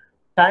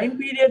 Time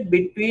period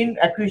between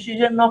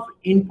acquisition of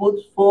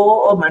inputs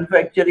for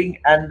manufacturing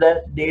and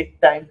the date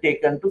time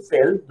taken to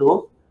sell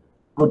those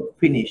goods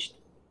finished.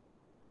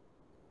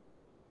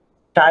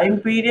 Time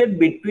period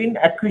between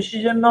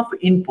acquisition of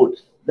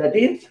inputs, that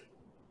is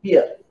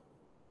here,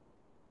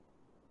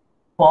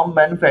 from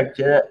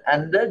manufacturer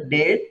and the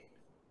date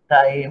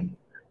time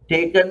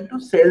taken to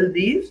sell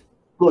these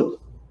goods.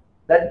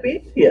 That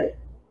means here,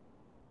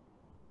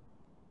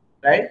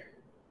 right?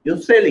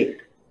 You sell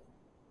it.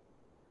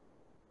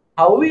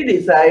 How we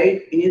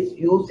decide is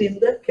using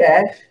the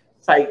cash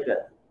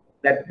cycle.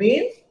 That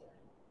means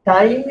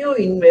time you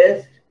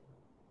invest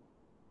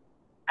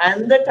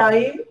and the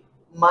time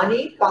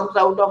money comes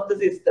out of the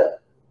system,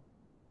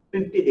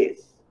 50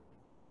 days.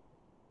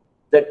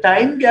 The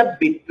time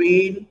gap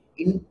between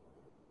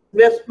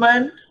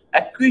investment,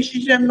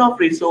 acquisition of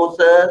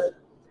resources,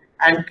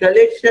 and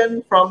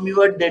collection from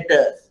your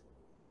debtors,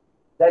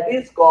 that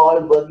is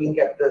called working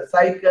capital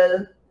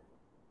cycle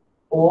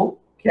or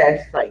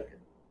cash cycle.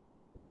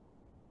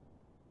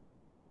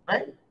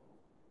 Right?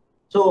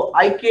 So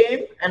I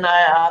came and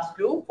I asked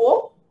you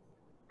for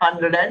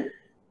 150.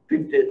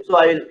 So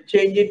I'll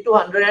change it to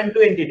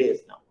 120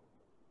 days now.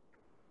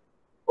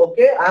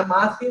 Okay, I'm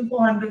asking for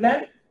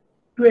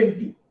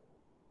 120.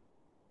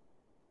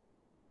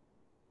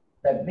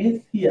 That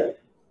means here.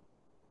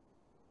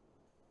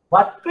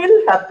 What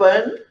will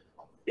happen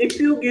if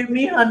you give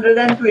me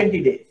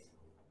 120 days?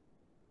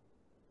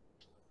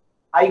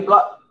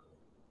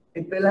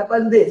 It will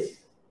happen this.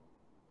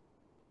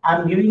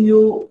 I'm giving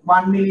you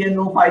 1 million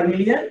or 5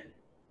 million.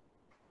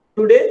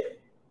 Today,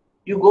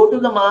 you go to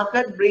the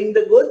market, bring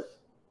the goods,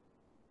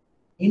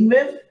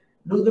 invest,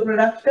 do the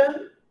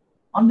production.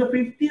 On the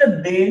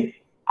 50th day,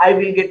 I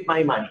will get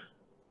my money.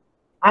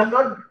 I'm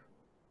not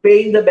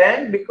paying the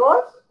bank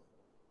because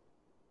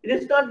it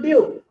is not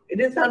due.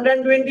 It is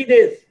 120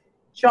 days,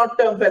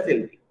 short-term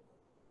facility.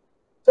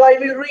 So I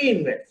will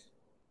reinvest.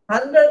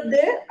 100th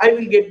day, I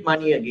will get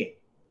money again.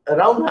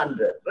 Around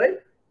 100, right?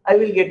 I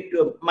will get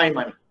my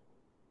money.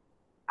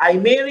 I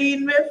may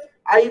reinvest,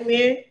 I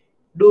may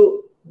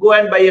go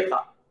and buy a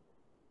car.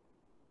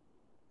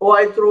 or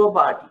I throw a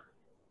party.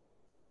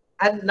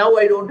 And now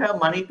I don't have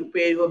money to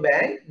pay your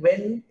bank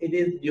when it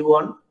is due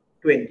on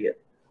 20th.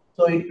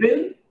 So it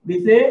will,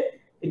 we say,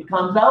 it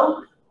comes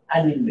out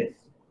and invests.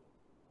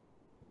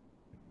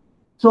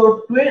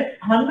 So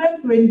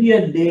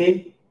 120th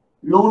day,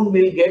 loan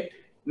will get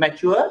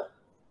mature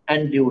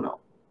and due now.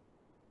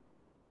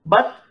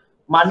 But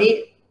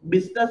money,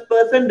 business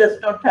person does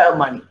not have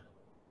money.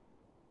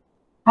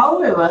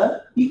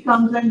 However, he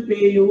comes and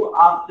pay you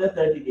after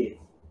 30 days.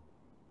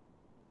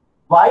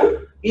 Why?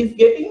 He's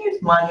getting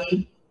his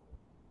money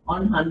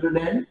on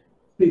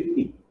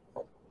 150.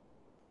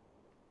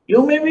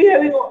 You may be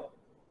having a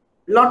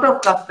lot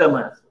of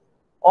customers,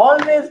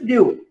 always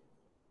due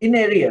in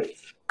arrears,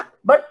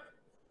 but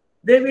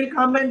they will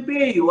come and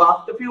pay you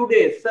after few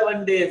days,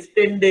 7 days,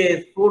 10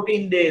 days,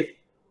 14 days,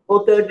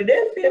 or 30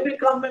 days, they will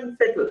come and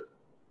settle.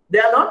 They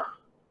are not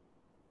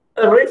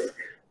a risk,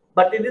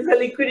 but it is a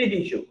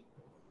liquidity issue.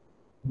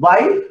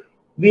 Why?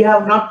 We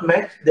have not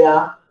met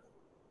their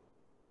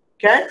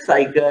cash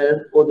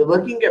cycle or the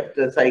working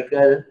capital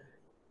cycle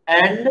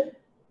and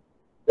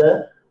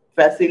the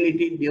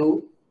facility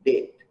due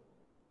date.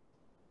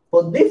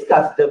 For this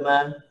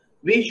customer,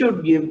 we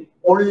should give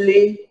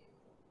only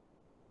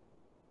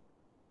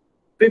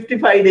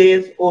 55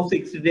 days or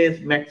 60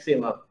 days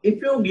maximum.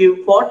 If you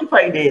give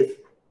 45 days,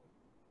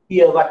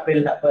 here what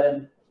will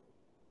happen?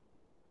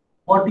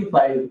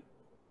 45.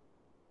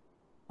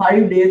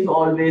 5 days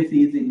always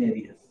is in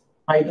arrears.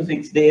 5 to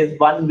 6 days,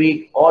 1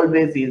 week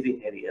always is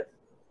in arrears.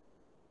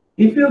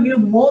 If you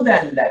give more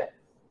than that,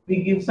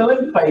 we give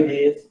 75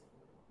 days,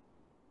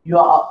 you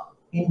are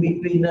in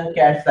between a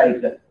cash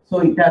cycle. So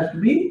it has to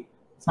be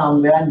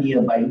somewhere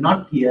nearby,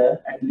 not here,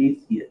 at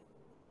least here,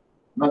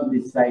 not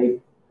this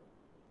side.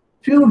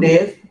 Few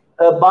days,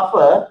 a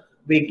buffer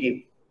we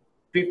give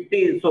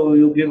 50, so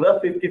you give a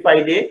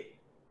 55-day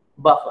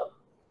buffer,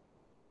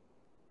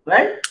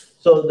 right?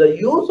 So the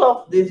use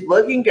of this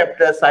working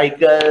capital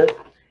cycle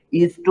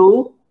is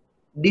to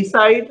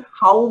decide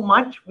how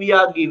much we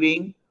are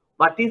giving,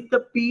 what is the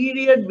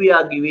period we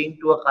are giving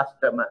to a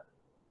customer.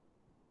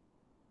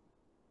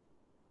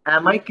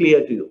 Am I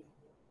clear to you?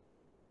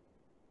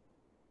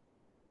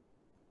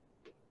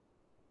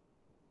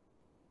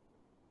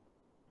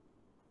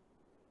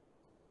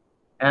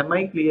 Am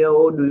I clear,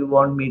 or do you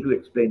want me to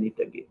explain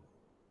it again?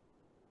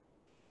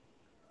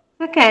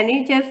 So can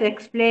you just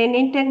explain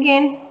it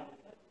again?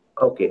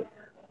 Okay.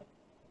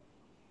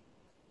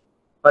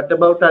 What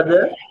about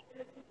others?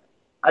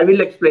 I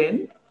will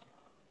explain.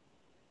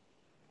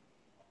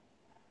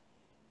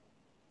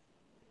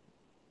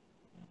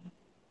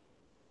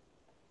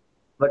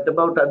 What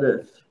about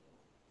others?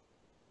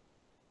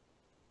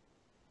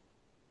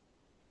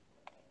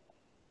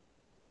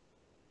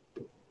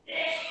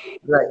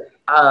 Right.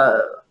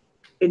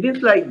 It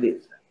is like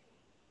this.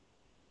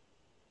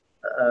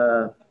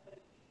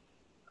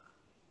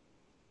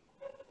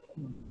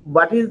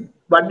 What do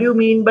you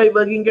mean by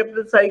working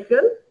capital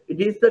cycle? It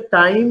is the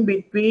time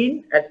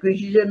between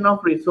acquisition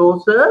of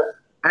resources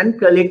and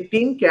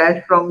collecting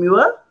cash from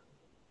your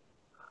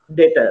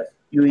debtors.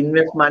 You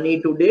invest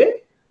money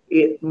today,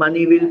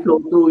 money will flow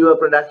through your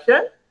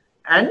production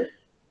and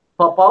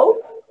pop out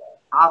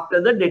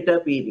after the debtor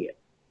period,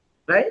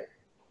 right?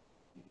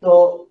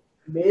 So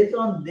based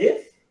on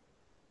this,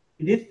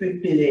 it is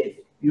 50 days.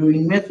 You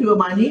invest your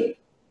money,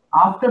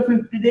 after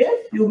 50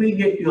 days, you will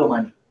get your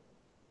money,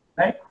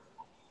 right?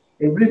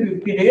 Every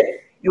 50 days,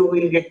 you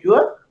will get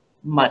your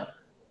money,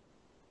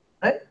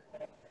 right?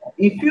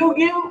 If you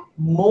give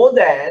more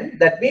than,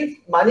 that means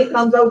money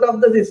comes out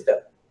of the system,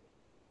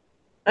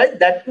 right?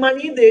 That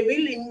money they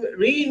will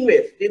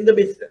reinvest in the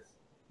business.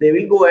 They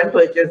will go and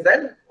purchase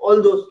and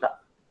all those stuff.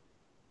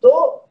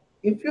 So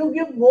if you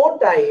give more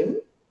time,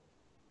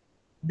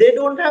 they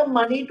don't have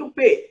money to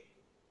pay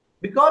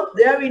because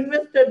they have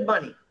invested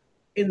money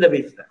in the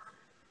business.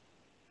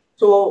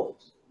 So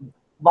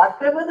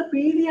whatever the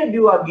period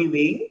you are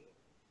giving,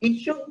 it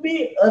should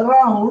be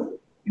around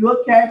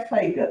your cash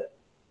cycle.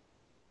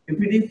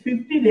 If it is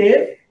 50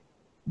 days,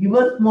 give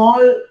a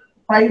small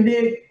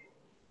 5-day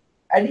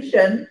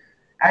addition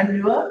and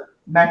your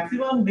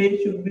maximum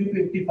days should be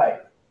 55.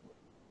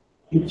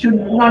 It should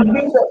not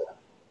be so.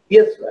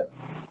 Yes, sir.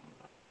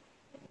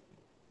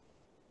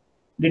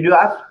 Did you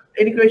ask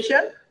any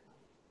question?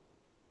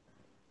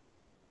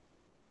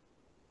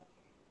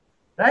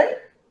 Right?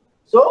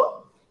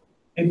 So,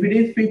 if it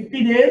is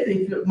 50 days,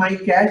 if my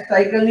cash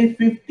cycle is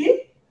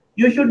 50,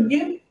 you should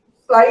give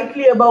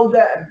slightly above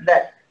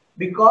that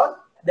because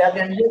there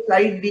can be a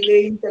slight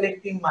delay in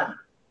collecting money.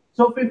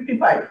 So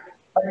 55.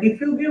 But if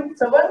you give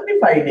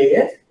 75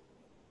 days,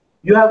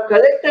 you have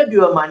collected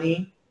your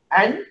money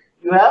and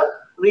you have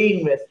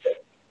reinvested.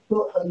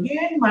 So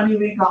again, money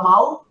will come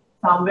out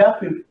somewhere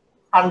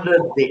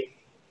 100 days,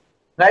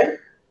 right?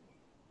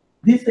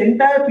 This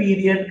entire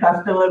period,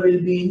 customer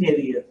will be in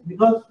arrears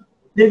because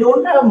they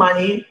don't have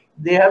money,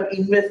 they have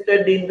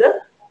invested in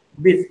the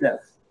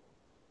business,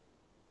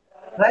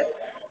 right?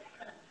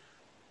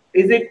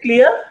 Is it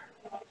clear?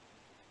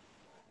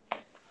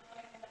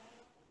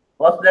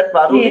 Was that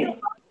Varuni? Yes.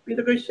 With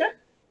the question?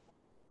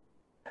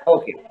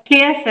 Okay,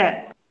 Yes,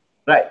 sir.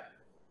 right,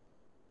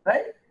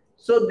 right.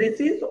 So this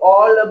is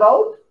all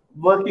about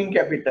working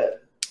capital.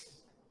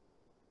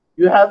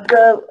 You have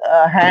the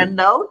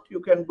handout. You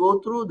can go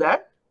through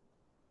that.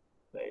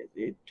 Where is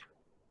it?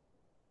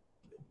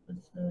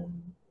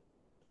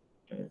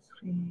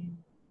 Screen.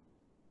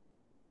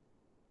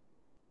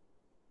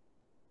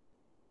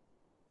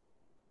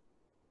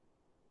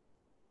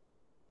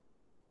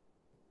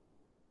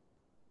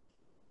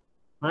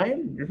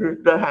 Right. This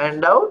is the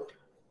handout.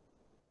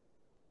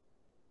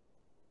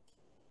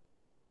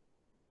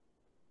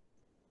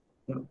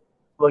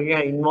 Working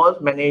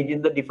involves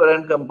managing the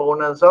different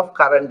components of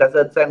current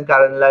assets and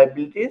current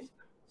liabilities,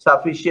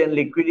 sufficient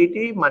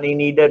liquidity, money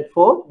needed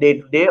for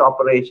day-to-day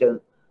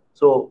operations.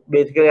 So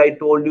basically, I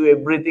told you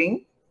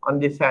everything on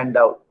this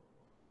handout.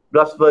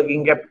 Gross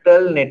working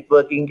capital, net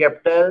working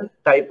capital,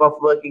 type of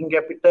working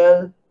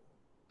capital.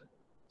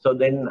 So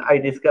then I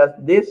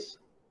discussed this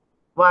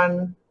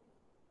one.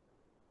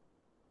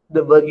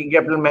 The working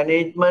capital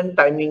management,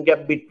 timing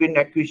gap between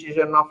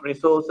acquisition of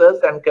resources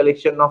and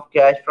collection of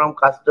cash from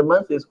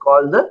customers is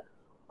called the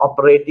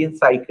operating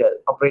cycle.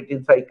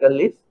 Operating cycle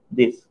is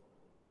this.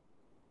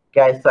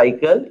 Cash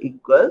cycle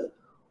equals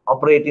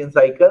operating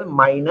cycle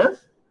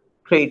minus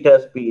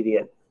creditors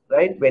period,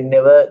 right?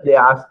 Whenever they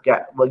ask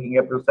working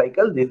capital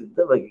cycle, this is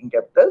the working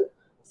capital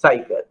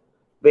cycle.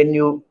 When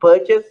you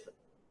purchase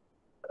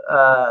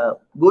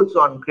goods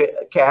on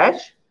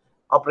cash,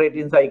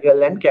 operating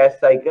cycle and cash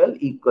cycle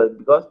equal,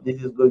 because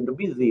this is going to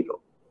be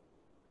 0.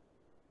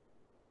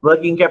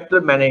 Working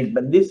capital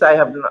management, this I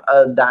have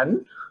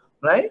done,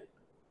 right?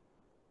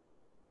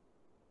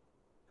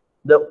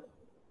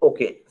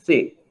 Okay,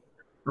 see,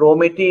 raw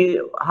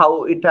material,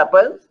 how it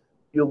happens.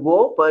 You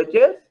go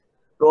purchase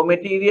raw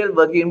material,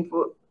 work in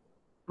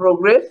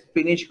progress,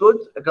 finished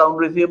goods, account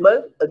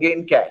receivable,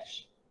 again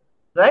cash,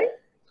 right?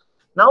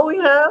 Now we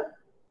have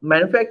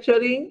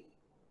manufacturing,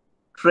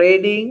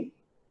 trading,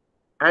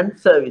 and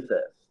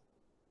services,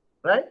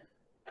 right?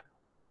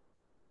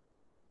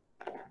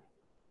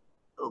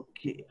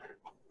 Okay,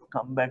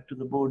 come back to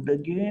the board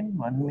again.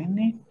 1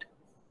 minute.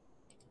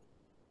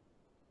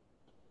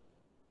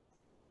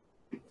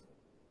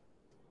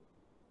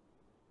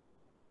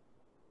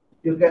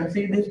 You can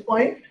see this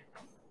point.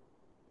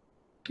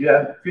 You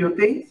have few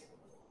things.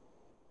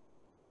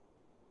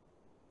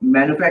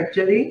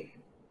 Manufacturing,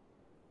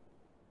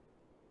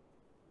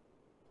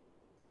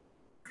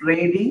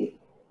 trading,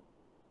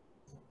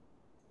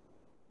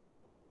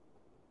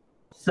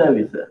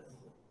 services.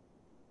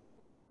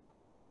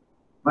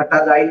 What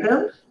are the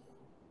items?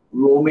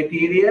 Raw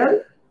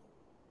material,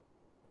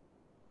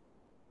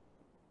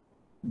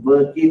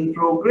 work in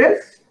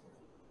progress,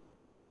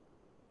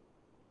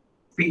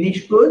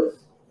 finished goods,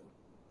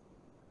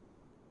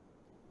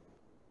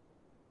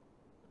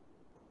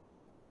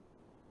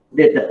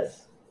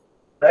 debtors,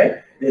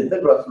 right? This is the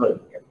gross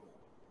working capital.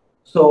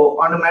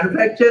 So on a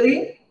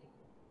manufacturing,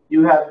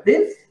 you have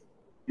this,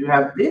 you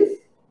have this,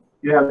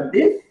 you have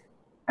this,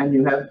 and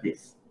you have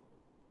this.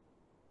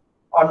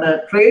 On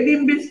a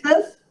trading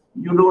business,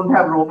 you don't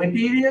have raw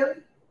material,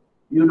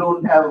 you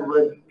don't have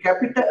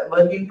capital,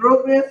 work in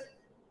progress,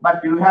 but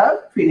you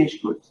have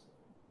finished goods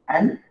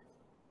and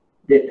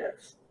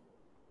debtors.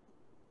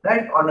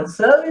 Right? On a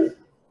service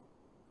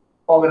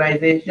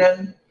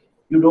organization,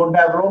 you don't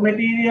have raw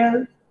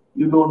material,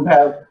 you don't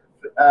have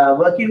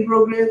work in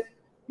progress,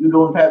 you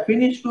don't have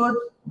finished goods,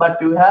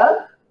 but you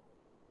have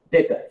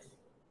debtors.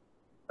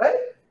 Right?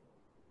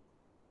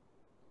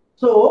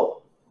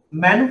 So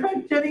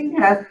manufacturing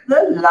has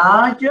the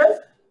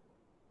largest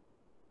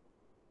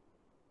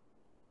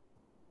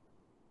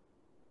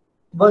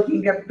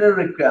working capital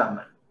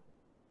requirement,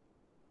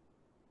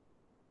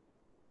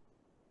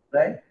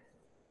 right?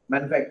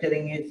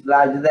 Manufacturing is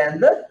larger than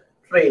the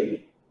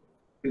trading,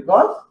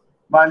 because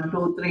 1,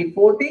 2, 3,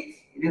 4 ticks,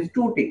 it is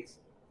 2 ticks.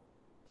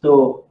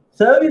 So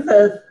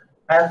services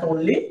has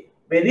only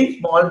very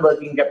small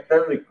working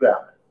capital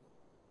requirement.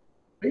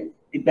 Right?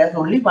 It has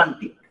only 1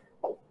 tick.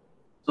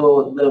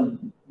 So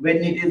when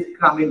it is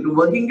coming to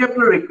working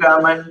capital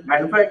requirement,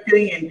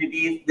 manufacturing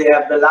entities, they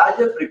have the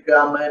largest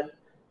requirement,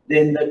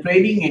 then the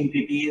trading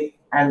entities,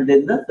 and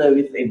then the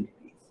service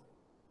entities.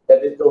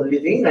 That is the only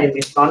thing I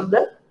missed on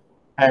the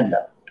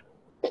handout.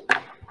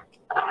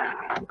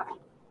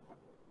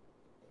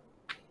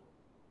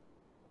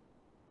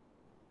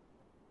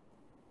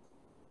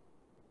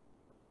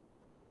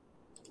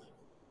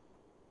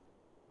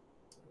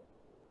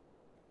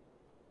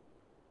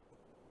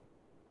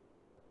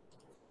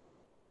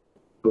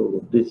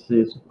 So this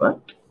is what?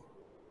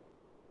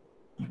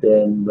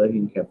 Then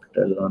working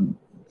capital on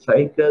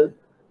cycle,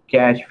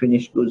 cash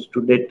finished goods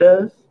to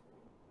debtors,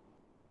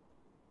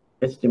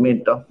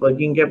 estimate of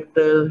working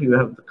capital, you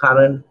have the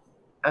current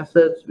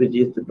assets, which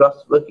is the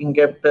gross working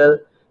capital,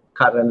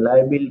 current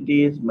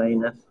liabilities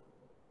minus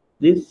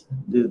this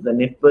is the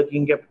net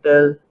working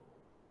capital,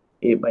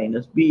 A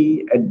minus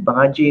B, at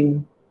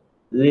margin,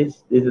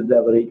 this is the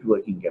average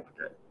working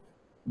capital.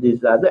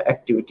 These are the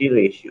activity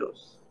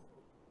ratios,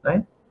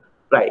 right?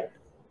 Right.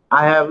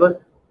 I have a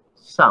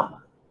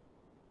sum.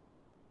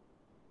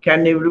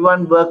 Can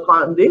everyone work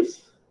on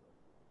this?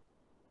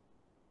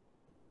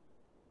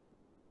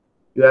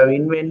 You have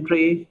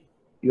inventory,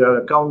 you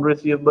have account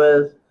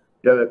receivables,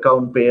 you have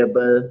account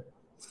payable,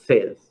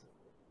 sales.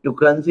 You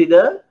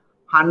consider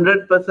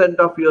 100%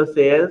 of your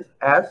sales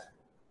as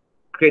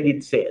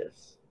credit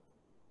sales,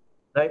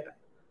 right?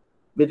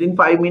 Within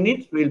 5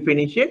 minutes, we'll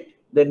finish it.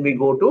 Then we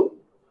go to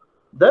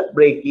the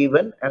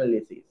break-even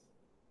analysis.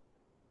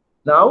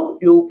 Now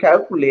you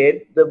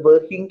calculate the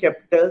working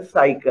capital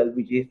cycle,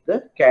 which is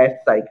the cash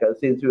cycle.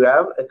 Since you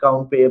have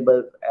account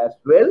payable as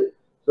well,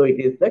 so it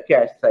is the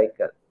cash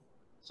cycle.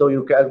 So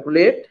you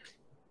calculate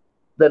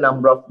the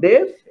number of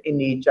days in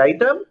each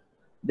item,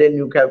 then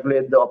you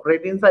calculate the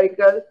operating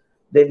cycle,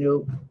 then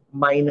you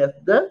minus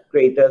the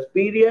creditors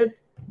period,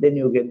 then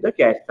you get the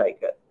cash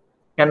cycle.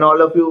 Can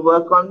all of you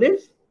work on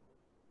this?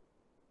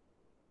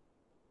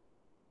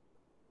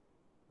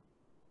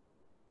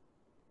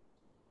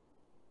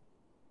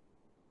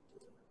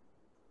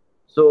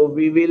 So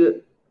we will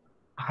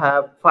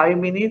have 5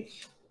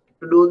 minutes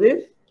to do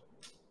this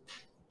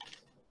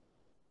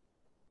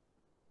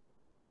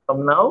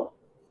from now.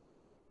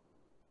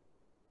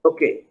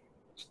 Okay,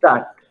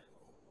 start.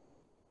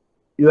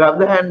 You have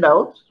the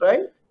handouts,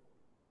 right?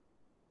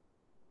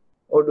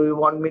 Or do you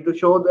want me to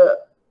show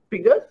the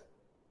figures?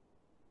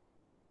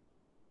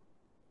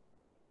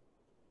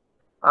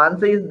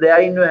 Answer is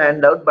there in your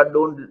handout, but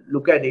don't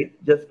look at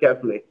it, just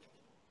calculate.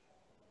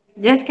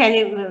 Just can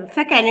you,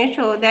 sir, can you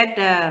show that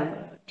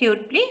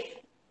tube, please?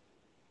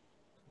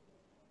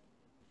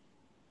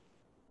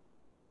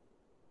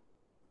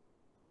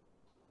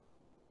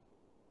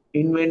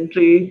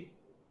 Inventory,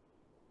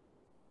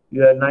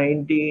 you are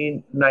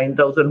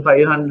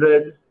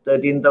 9,500,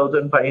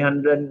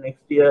 13,500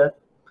 next year.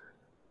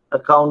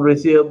 Account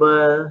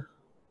receivable,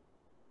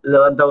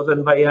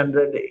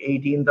 11,500,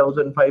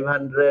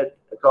 18,500.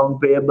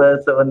 Account payable,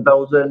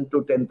 7,000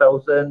 to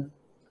 10,000.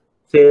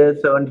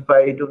 Sales,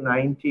 75 to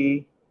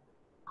 90.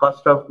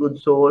 Cost of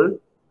goods sold,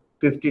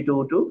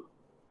 52 to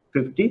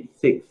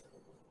 56.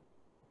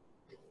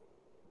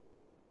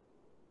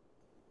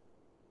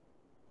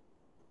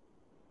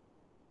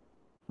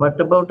 What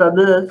about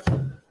others?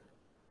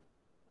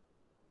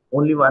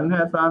 Only one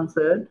has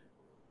answered.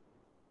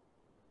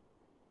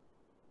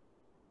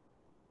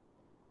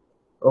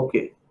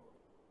 Okay.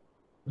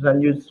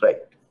 Sanju is right.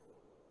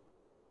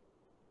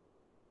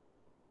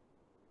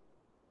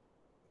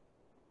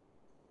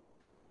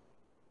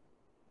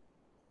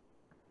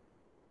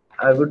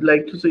 I would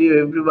like to see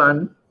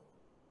everyone.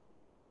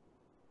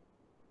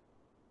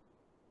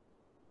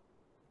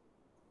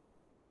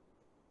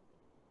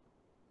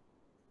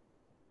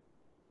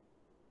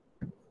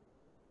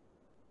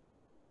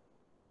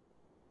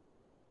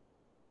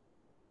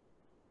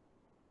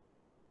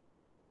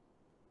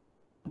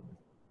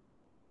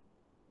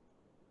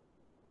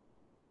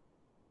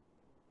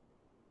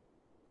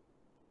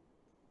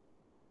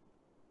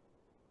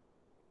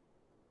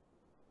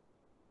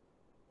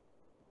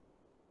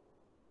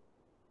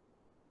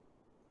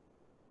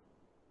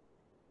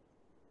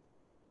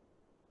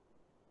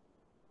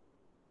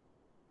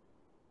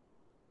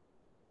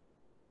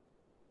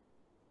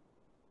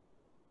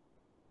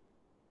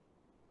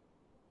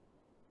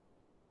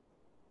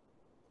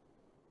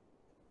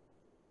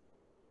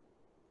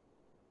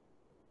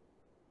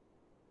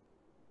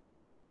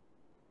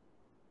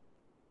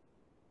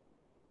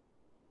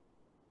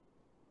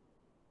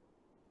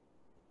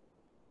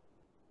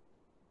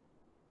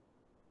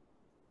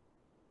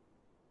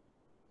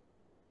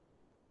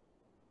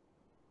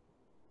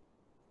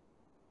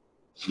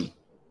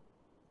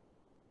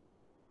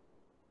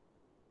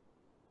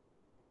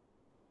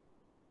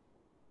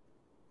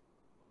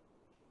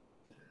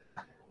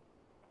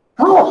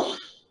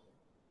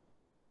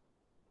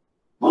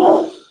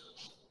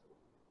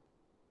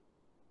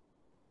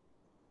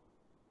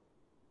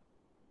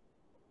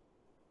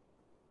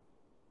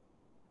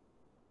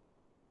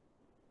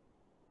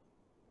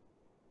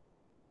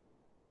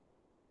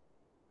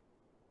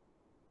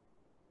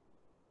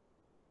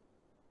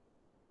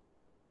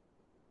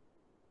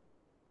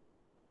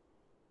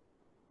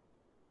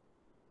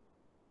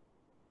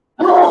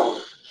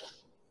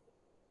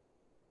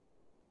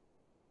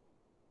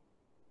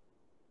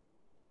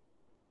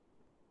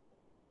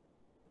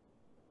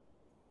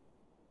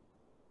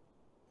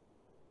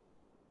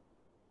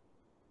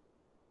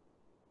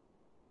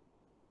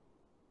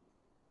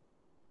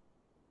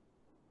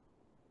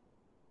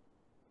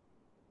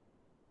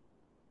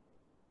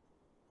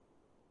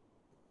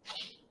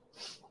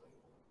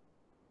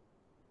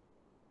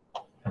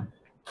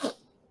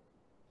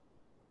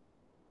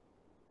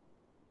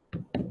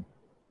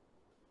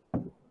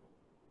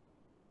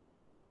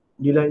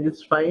 Did I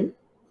just fine?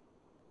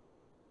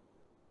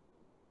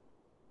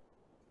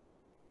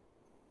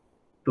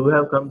 To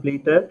have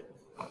completed.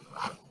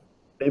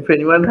 If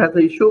anyone has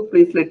an issue,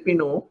 please let me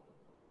know.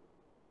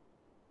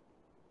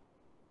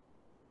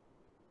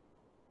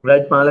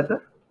 Right,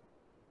 Malaka?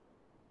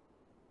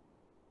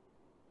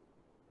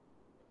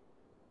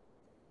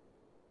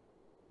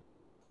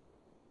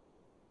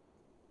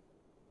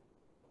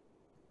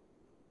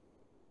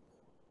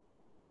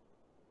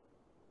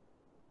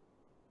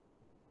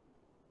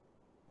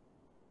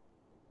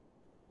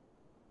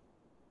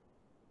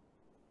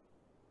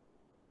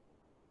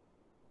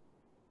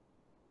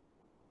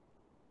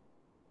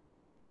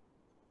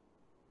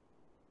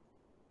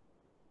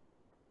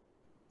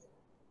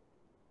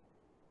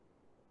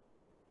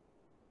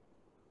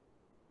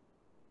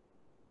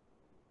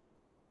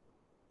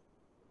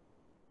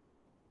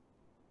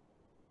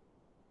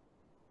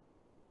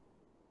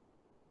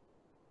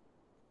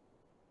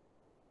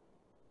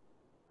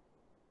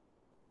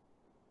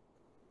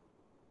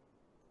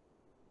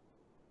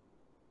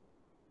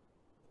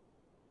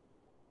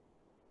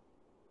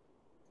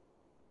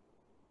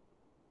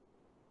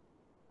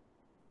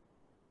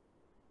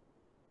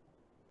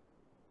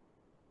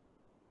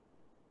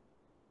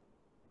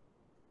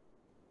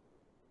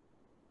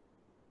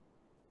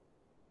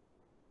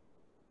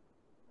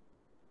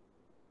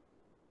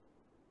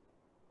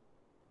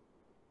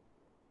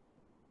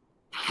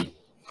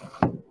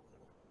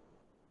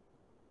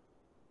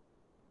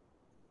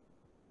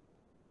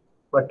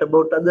 What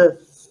about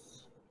others?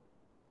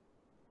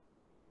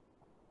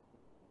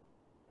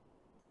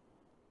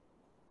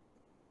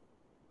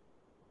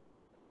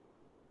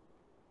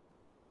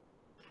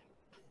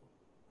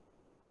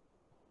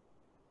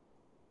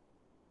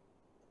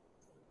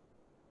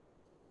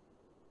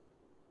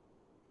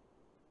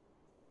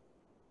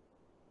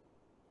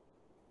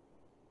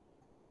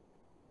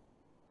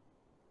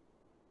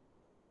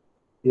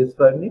 Yes,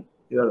 Farni,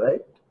 you are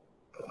right.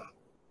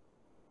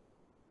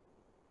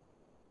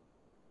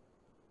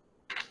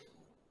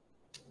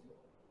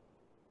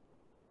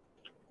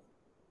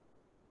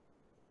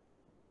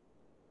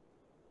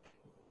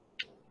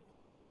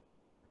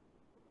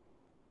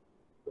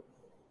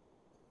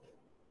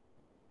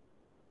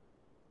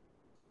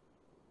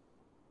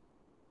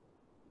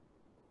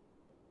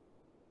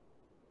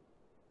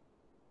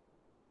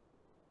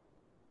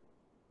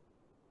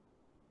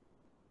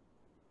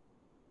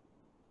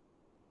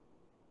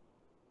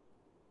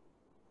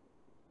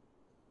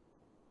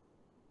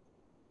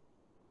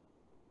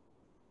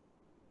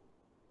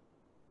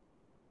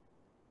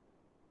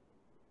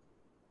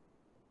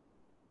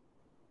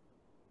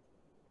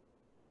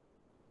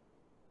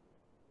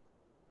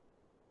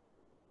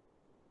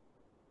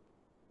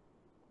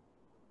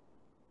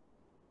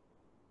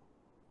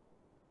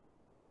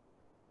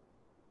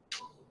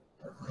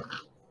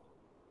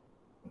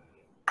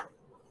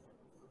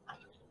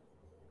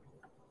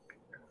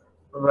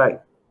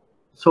 Right.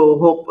 So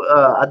hope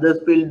others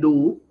will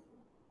do.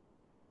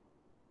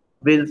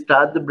 We'll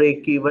start the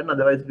break even,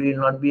 otherwise we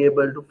will not be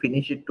able to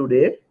finish it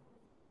today.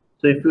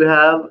 So if you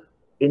have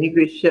any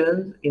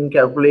questions in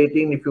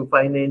calculating, if you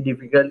find any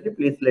difficulty,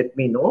 please let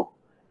me know.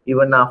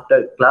 Even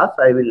after class,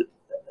 I will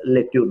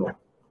let you know.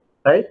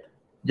 Right?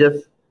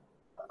 Just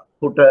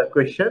put a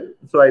question,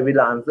 so I will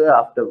answer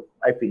after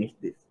I finish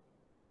this.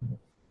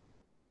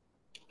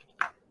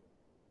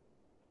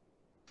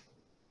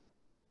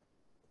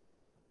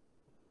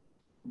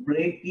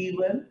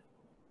 Break-even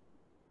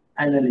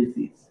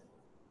analysis.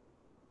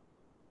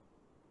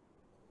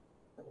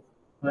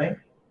 Right?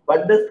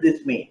 What does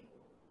this mean?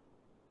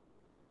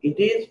 It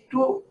is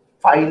to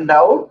find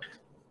out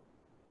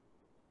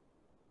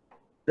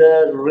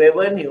the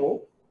revenue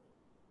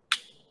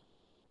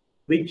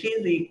which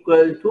is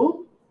equal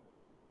to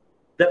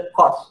the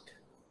cost.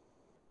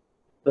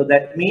 So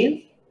that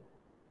means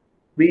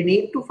we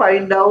need to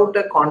find out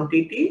a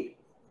quantity.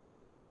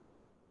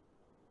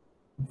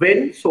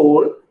 When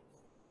sold,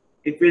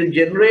 it will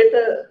generate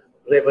a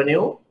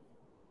revenue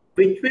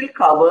which will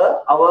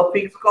cover our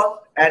fixed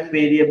cost and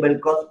variable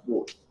cost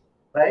both,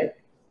 right?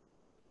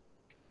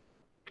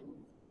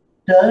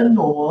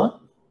 Turnover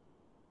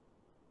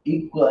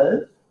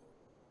equals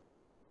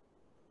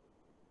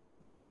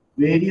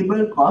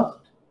variable cost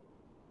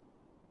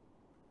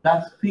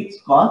plus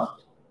fixed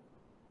cost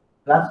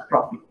plus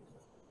profit,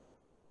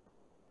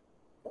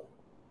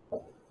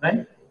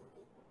 right?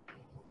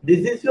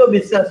 This is your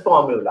business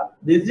formula.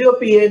 This is your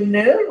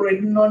P&L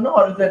written on a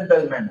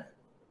horizontal manner.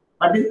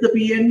 What is the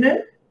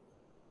P&L?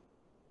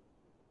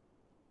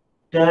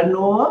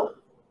 Turnover,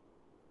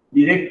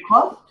 direct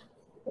cost,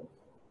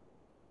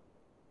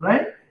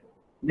 right?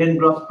 Then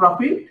gross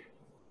profit,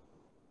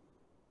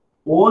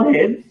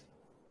 overheads,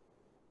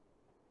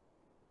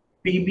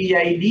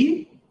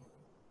 PBID,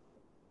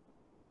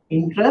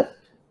 interest,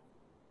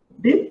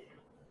 dip,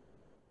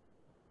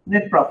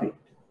 net profit,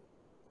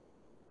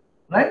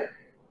 right?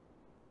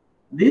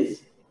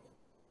 This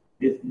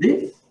is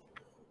this,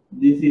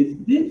 this is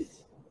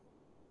this,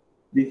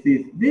 this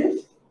is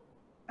this,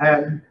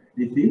 and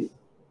this is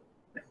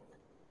that,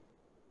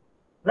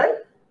 right?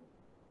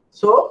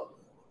 So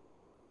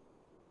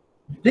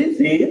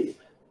this is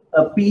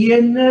a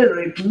P&L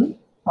written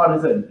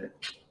horizontal.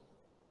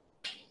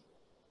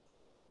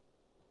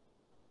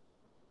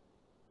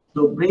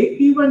 So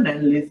break-even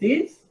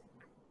analysis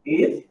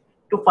is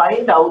to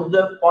find out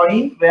the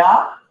point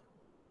where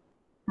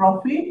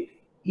profit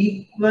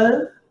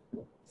equals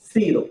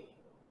 0,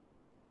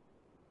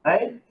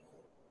 right?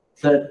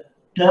 So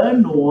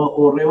turnover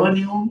or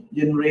revenue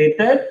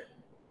generated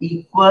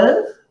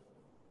equals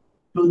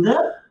to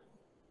the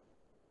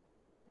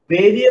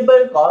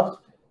variable cost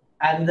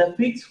and the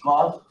fixed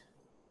cost,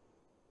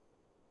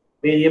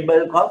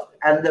 variable cost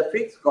and the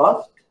fixed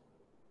cost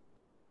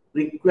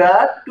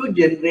required to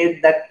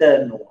generate that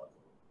turnover.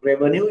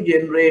 Revenue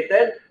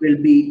generated will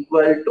be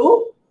equal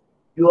to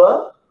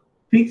your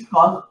fixed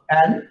cost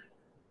and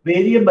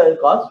variable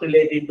cost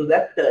related to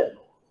that turnover.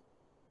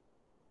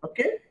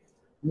 Okay?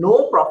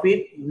 No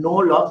profit, no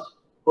loss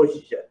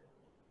position.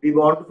 We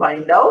want to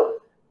find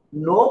out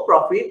no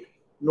profit,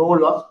 no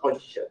loss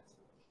positions.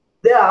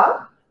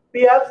 There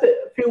we have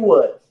a few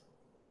words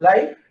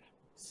like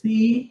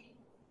CVP.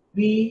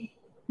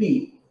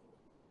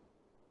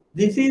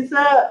 This is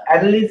an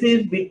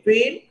analysis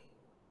between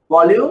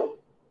volume,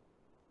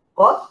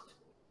 cost,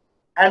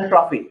 and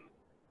profit.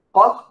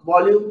 Cost,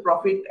 volume,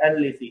 profit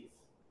analysis.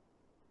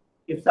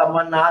 If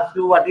someone asks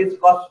you what is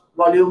cost,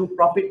 volume,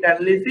 profit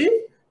analysis,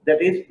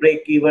 that is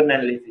break-even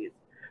analysis.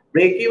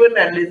 Break-even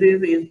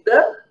analysis is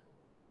the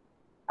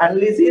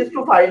analysis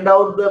to find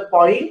out the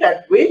point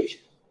at which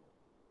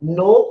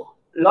no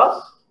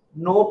loss,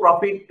 no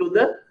profit to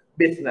the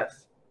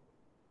business.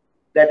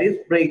 That is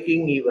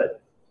breaking even,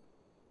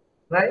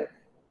 right?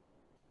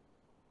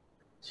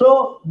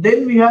 So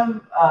then we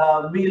have,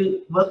 we'll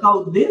work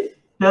out this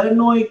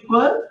turnover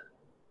equal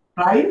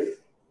price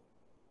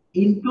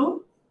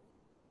into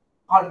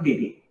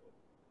quantity,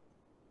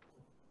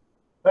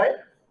 right?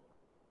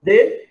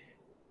 Then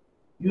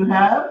you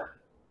have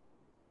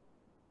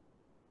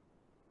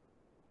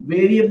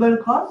variable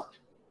cost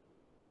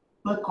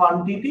per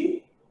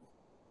quantity,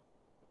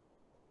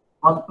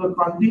 cost per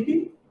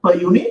quantity per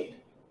unit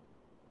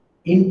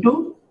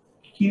into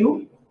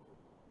Q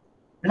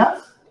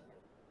plus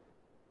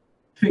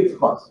fixed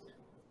cost,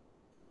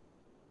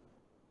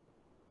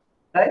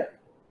 right?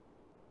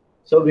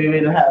 So we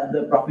will have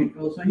the profit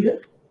also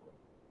here,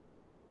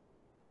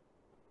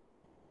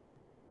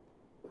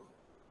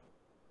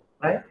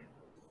 right?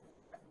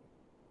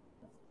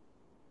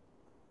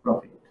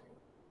 Profit.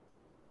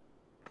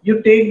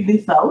 You take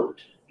this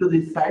out to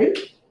this side.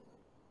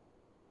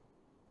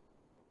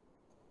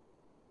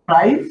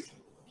 Price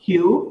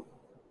Q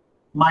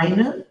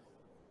minus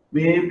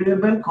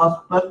variable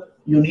cost per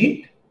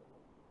unit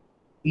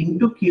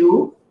into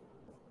Q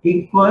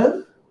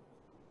equals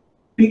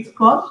fixed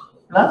cost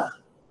plus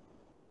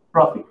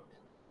profit.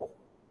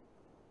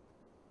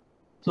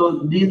 So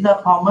these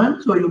are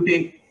common. So you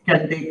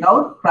can take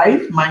out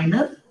price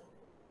minus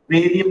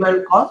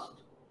variable cost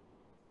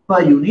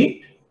per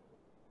unit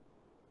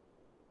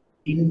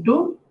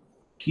into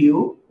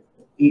Q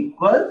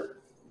equals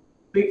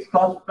fixed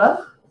cost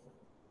plus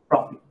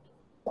profit.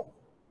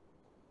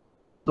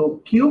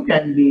 So Q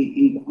can be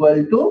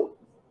equal to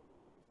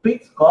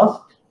fixed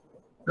cost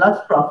plus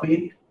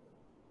profit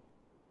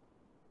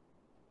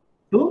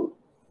to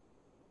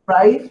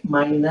price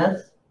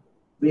minus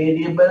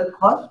variable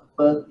cost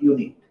per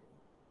unit,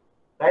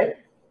 right?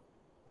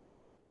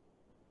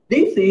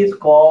 This is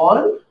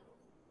called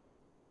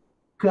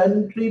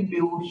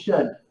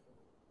contribution.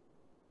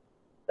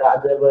 The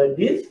other word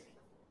is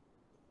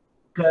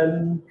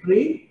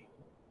contribution.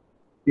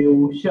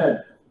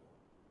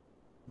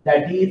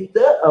 That is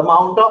the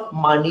amount of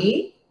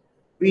money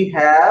we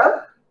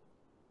have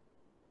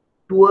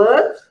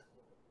towards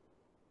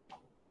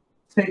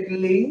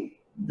settling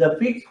the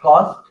fixed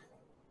cost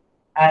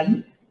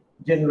and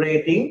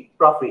generating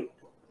profit.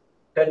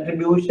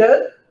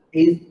 Contribution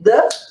is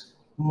the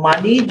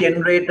money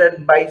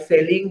generated by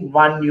selling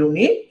one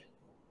unit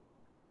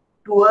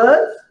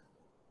towards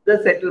the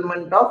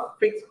settlement of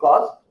fixed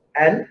cost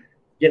and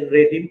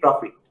generating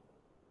profit.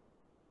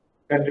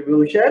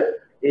 Contribution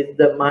is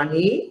the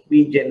money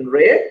we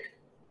generate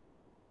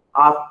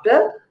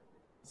after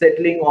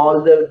settling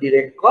all the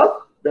direct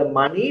costs, the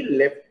money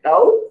left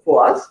out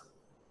for us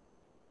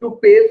to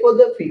pay for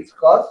the fixed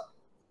cost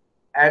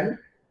and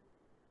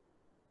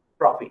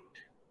profit,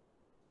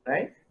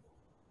 right?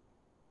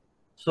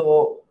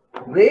 So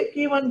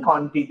break-even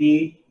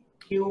quantity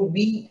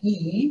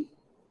QBE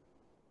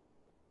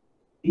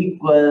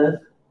equals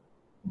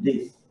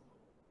this,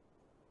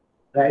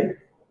 right?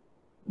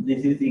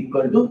 This is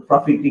equal to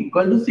profit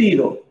equal to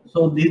 0.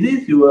 So this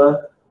is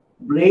your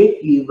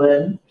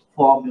break-even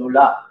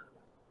formula.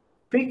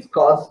 Fixed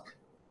cost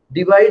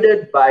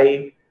divided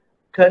by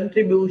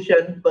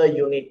contribution per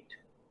unit.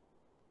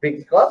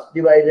 Fixed cost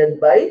divided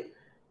by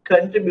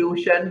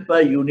contribution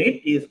per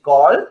unit is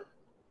called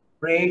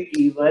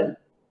break-even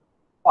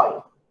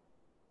point,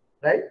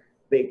 right?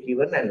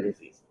 Break-even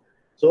analysis.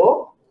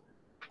 So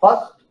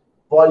cost,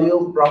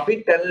 volume,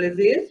 profit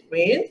analysis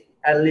means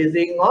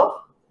analyzing of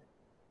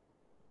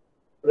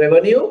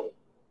revenue,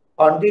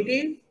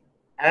 quantity,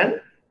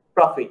 and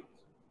profit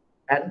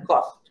and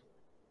cost.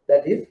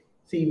 That is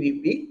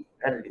CVP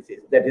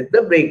analysis. That is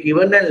the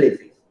break-even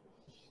analysis.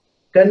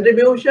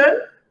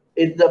 Contribution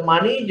is the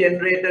money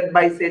generated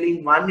by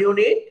selling one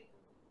unit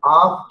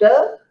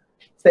after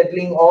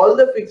settling all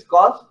the fixed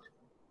cost,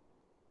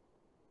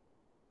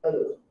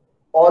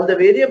 all the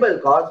variable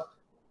cost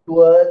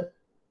towards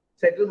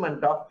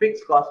settlement of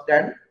fixed cost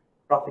and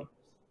profits.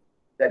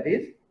 That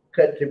is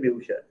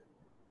contribution.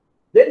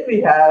 Then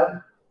we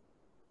have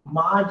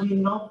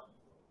margin of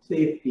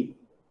safety.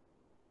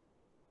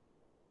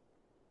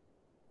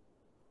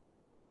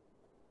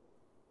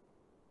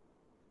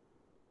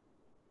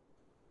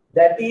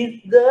 That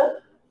is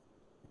the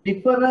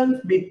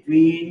difference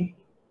between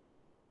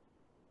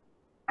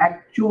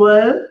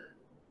actual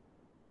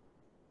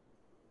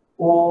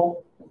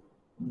or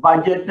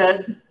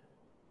budgeted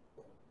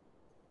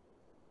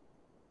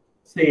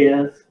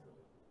sales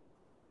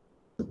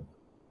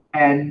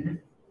and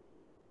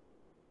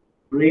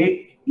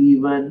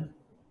break-even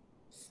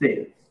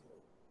sales.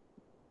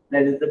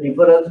 That is the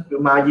difference.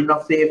 Margin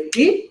of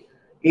safety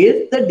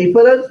is the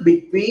difference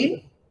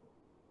between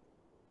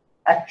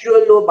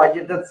actual low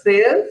budgeted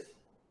sales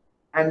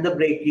and the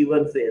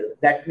break-even sales.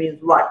 That means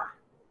what?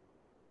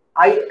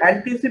 I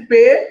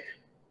anticipate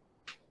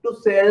to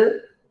sell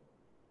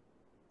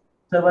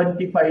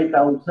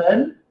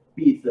 75,000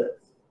 pieces,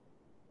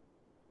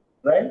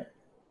 right?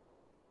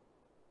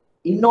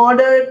 In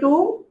order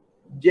to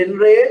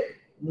generate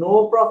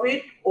no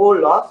profit or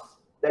loss,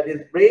 that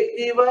is break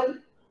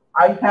even,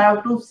 I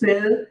have to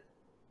sell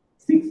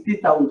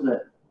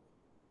 60,000.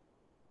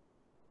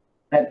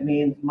 That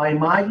means my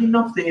margin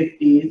of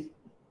safety is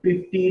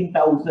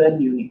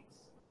 15,000 units,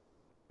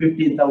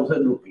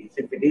 15,000 rupees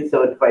if it is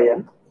 75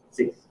 and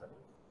 6.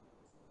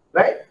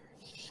 Right?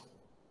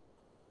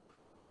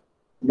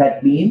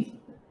 That means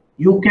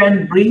you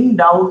can bring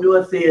down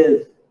your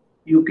sales.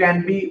 You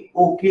can be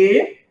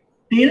okay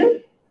till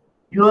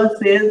your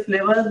sales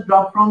levels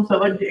drop from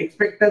 70,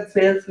 expected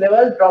sales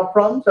level drop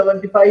from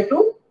 75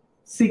 to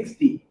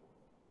 60.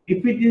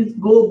 If it is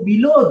go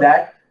below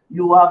that,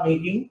 you are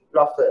making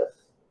losses.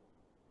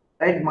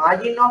 Right?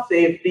 Margin of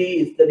safety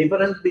is the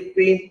difference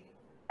between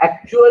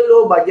actual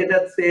or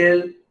budgeted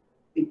sale.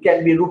 It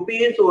can be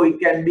rupees or it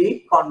can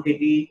be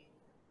quantity,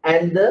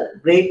 and the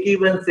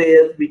break-even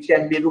sales, which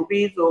can be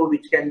rupees or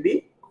which can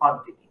be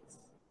quantities.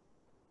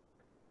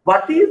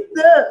 What is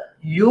the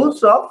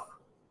use of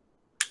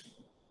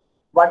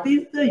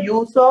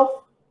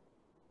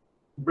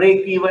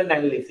break-even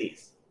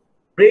analysis?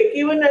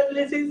 Break-even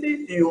analysis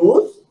is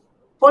used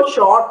for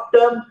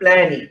short-term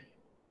planning.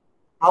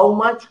 How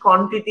much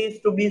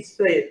quantities to be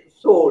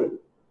sold?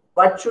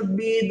 What should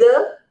be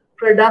the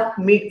product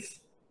mix?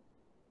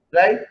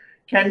 Right?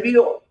 Can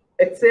we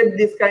accept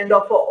this kind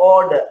of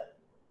order?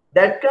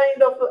 That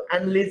kind of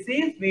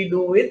analysis we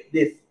do with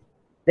this.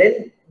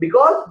 Then,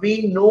 because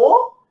we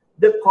know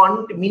the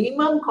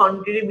minimum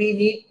quantity we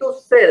need to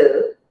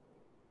sell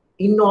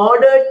in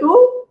order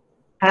to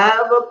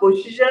have a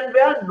position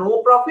where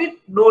no profit,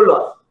 no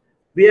loss.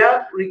 We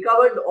have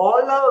recovered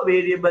all our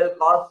variable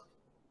costs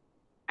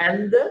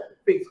and the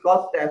fixed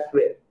cost as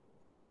well.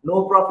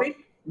 No profit,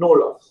 no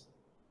loss.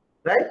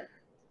 Right?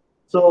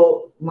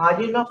 So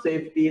margin of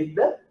safety is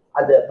the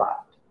other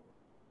part.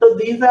 So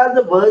these are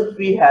the words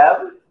we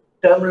have,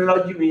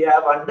 terminology we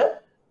have under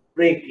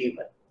break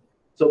even.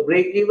 So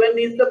break even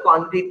is the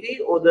quantity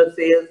or the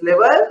sales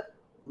level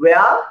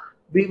where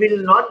we will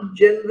not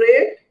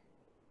generate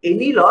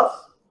any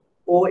loss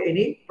or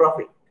any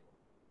profit.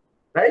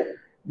 Right?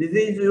 This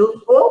is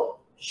used for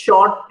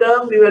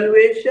short-term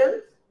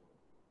evaluations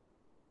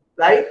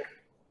like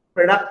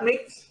product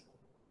mix.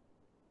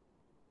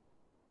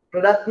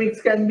 Product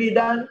mix can be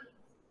done.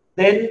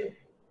 Then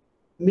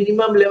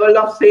minimum level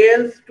of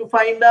sales to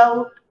find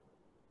out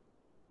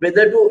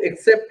whether to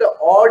accept the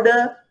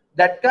order,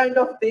 that kind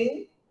of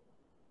thing,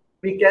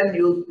 we can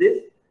use this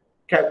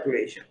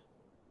calculation.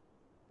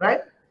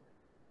 Right?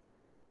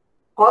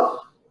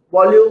 Cost,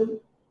 volume,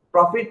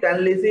 profit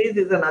analysis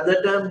is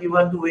another term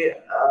given to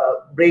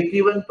a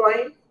break-even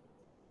point.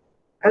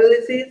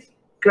 Analysis,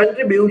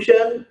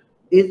 contribution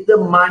is the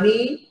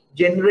money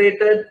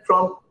generated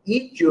from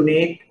each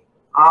unit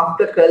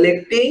after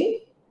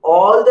collecting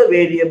all the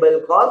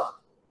variable costs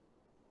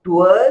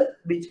towards,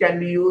 which can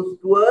be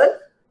used towards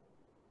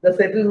the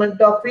settlement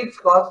of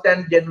fixed cost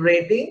and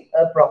generating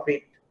a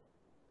profit.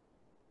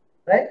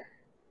 Right?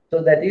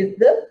 So that is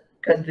the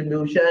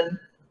contribution.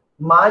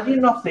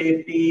 Margin of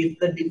safety is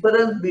the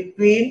difference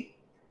between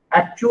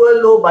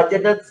actual or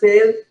budgeted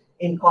sales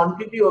in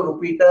quantity or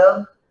rupee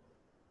terms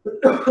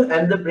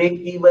and the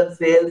break-even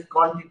sales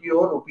quantity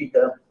or rupee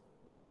terms.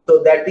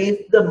 So that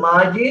is the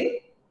margin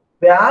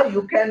where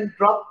you can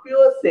drop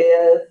your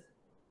sales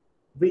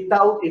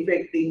without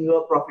affecting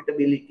your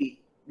profitability,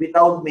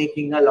 without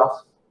making a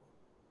loss.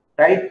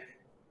 Right?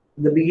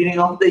 In the beginning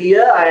of the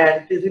year, I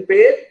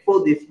anticipate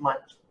for this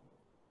much.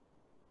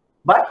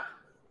 But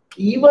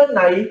even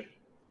I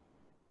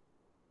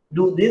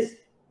do this,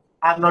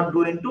 I'm not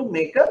going to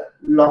make a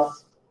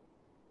loss.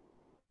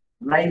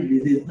 Right?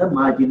 This is the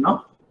margin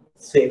of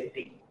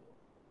safety.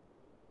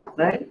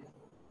 Right?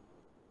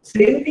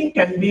 Safety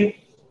can be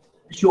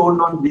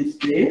shown on this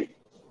way.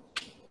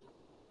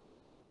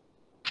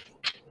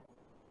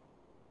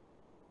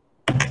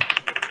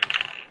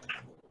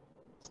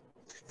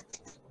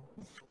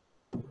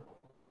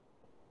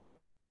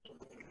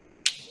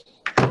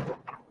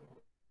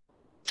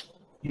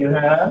 You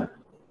have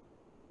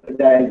a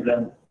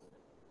diagram.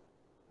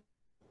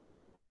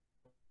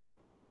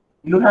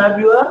 You have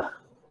your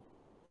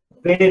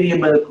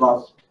variable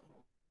cost.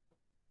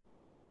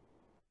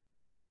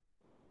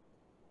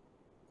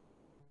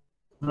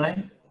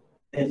 Right?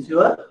 It's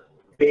your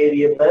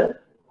variable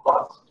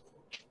cost.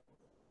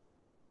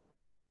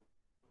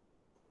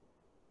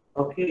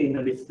 Okay, in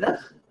a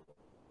business,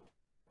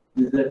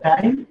 this is the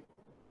time,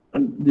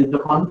 and this is the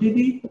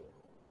quantity,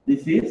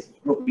 this is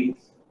rupees.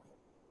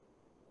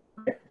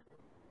 Okay.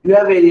 You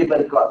have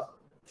variable cost.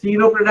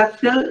 Zero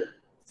production,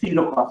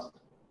 zero cost.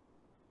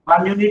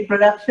 1 unit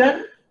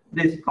production,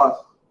 this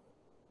cost.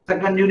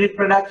 Second unit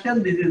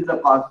production, this is the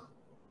cost.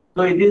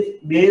 So it is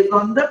based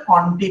on the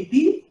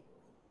quantity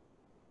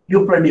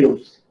you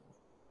produce,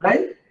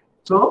 right?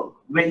 So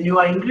when you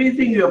are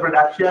increasing your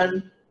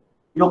production,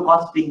 your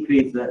cost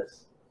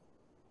increases.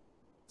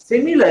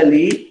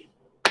 Similarly,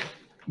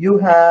 you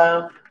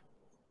have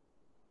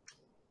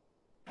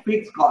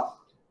fixed cost.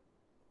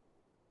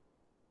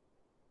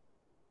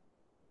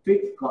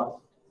 Fixed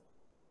cost.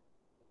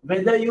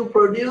 Whether you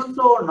produce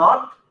or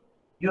not,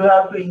 you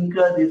have to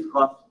incur this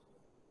cost.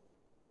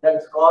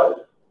 That's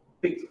called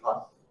fixed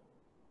cost.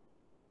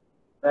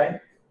 Right?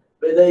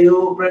 Whether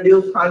you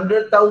produce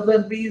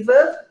 100,000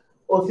 pieces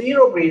or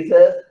 0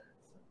 pieces,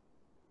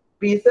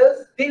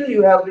 still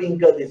you have to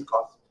incur this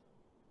cost.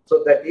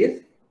 So that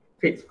is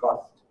fixed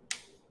cost.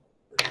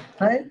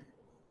 Right?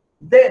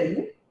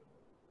 Then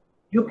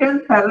you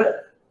can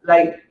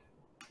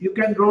you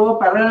can draw a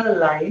parallel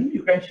line.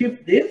 You can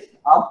shift this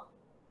up.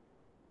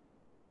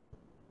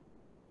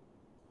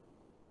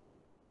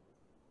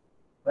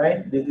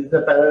 Right? This is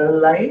a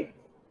parallel line.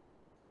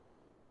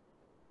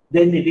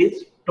 Then it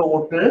is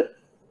total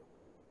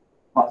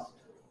cost.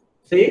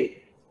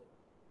 See,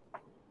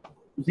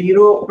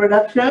 0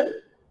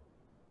 production,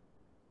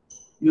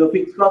 your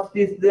fixed cost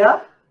is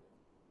there,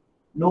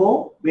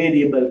 no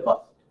variable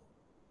cost.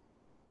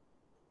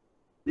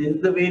 This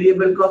is the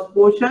variable cost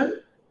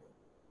portion.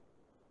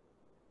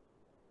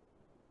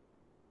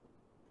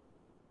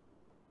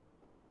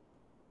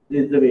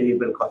 This is the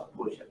variable cost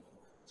portion.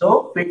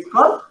 So fixed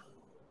cost,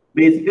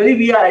 basically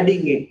we are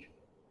adding it,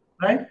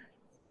 right?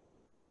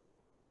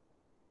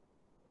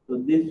 So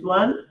this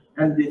one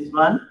and this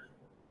one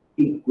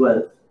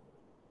equals.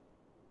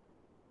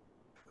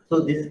 So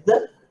this is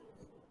the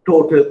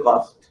total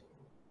cost.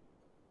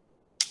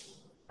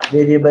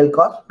 Variable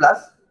cost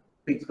plus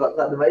fixed cost.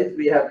 Otherwise,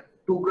 we have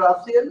 2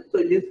 graphs here, so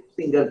it is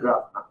single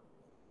graph now.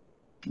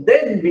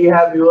 Then we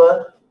have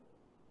your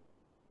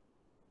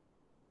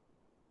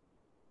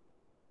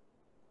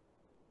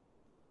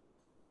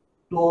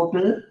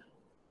total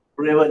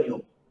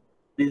revenue.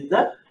 This is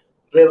the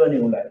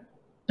revenue line.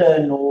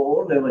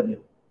 Turnover revenue.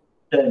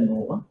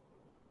 Turnover.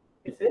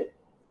 It's a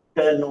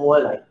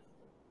turnover line.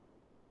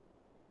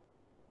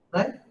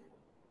 Right?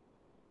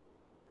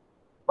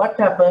 What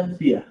happens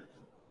here?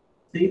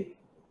 See,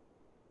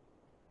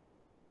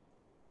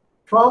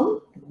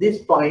 from this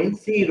point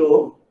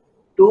 0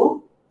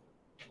 to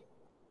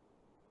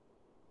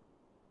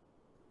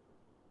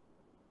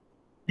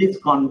this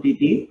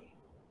quantity,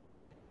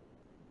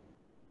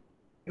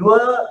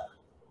 your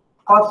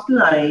cost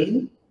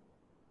line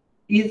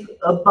is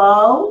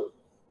above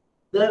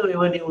the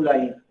revenue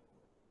line.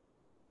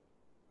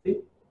 See,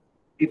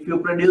 if you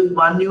produce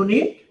 1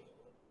 unit,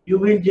 you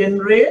will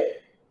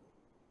generate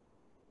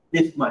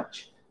this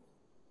much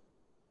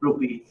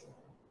rupees,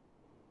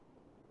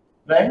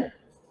 right?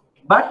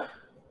 But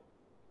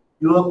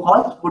your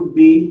cost would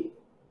be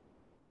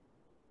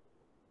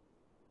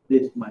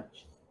this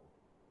much.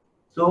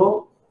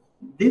 So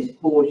this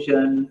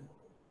portion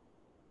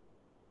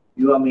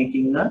you are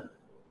making a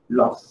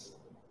loss.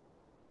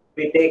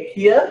 We take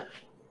here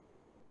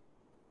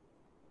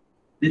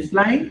this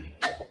line,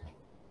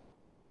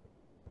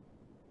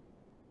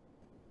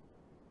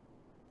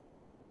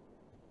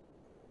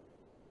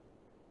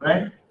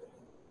 right?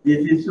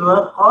 This is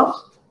your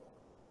cost.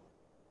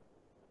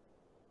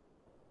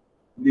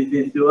 This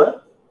is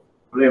your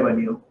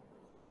revenue.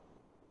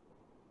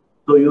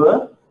 So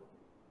your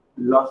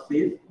loss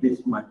is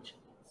this much.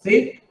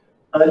 See,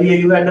 earlier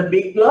you had a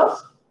big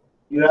loss,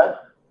 you have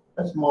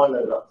a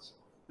smaller loss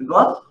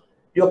because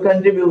your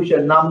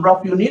contribution, number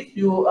of units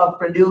you are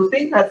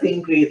producing has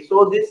increased.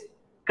 So this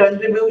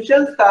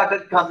contribution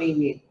started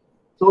coming in.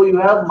 So you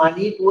have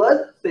money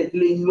towards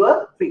settling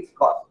your fixed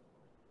cost.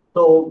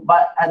 So,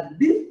 but at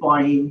this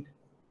point,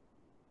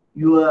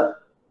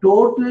 your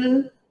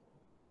total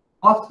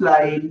cost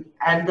line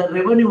and the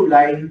revenue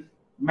line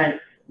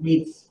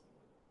meets.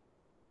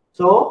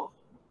 So,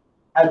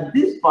 at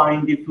this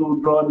point, if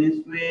you draw this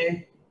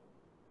way,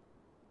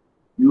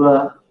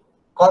 your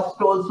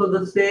cost also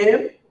the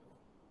same,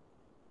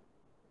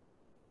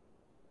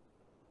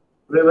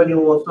 revenue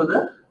also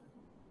the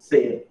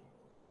same.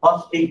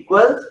 Cost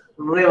equals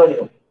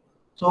revenue.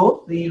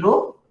 So,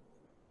 0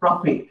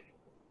 profit.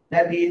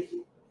 That is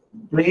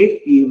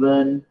break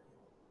even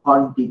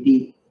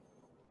quantity.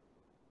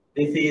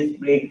 This is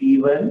break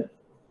even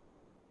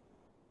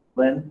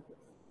when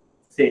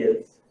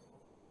sales.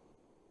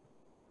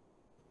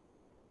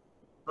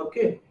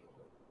 Okay.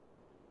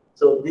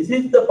 So this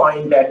is the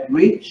point at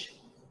which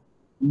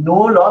no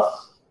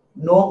loss,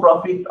 no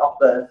profit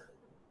occurs.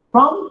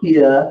 From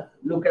here,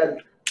 look at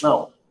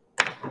now.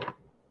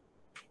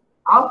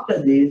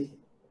 After this,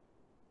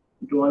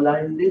 draw a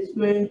line this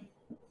way.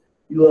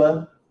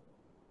 Your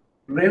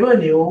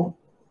revenue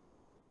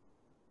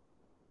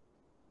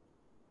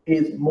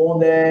is more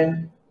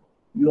than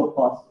your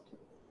cost.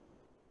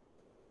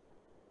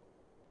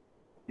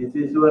 This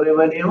is your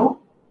revenue.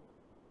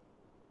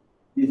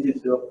 This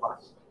is your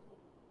cost.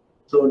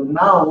 So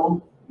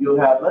now you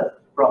have a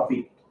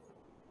profit.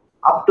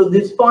 Up to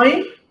this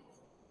point,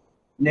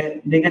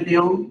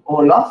 negative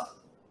or loss.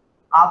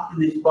 After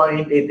this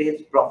point, it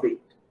is profit.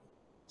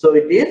 So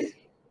it is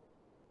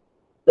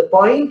the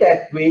point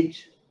at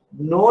which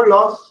no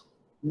loss,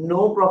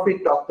 no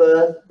profit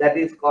occurs. That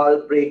is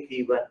called break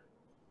even.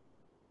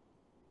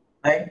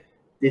 Right?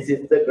 This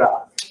is the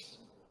graph.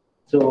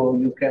 So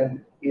you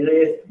can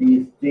erase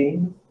these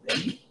things,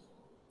 then it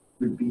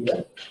will be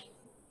a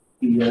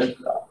clear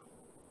graph.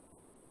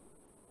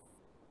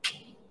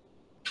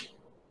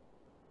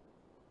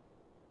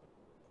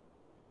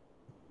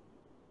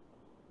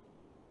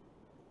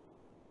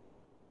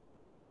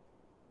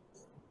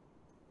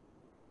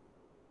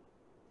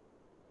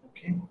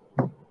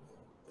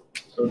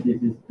 So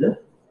this is the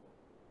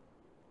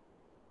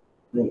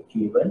break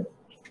even.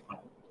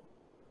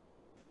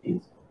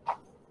 This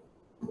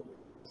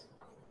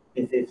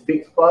is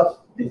fixed cost,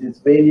 this is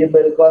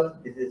variable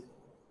cost, this is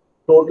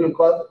total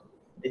cost,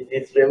 this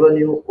is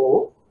revenue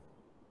or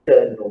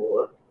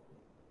turnover.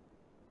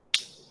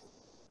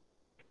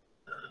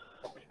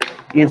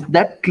 Is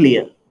that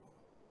clear?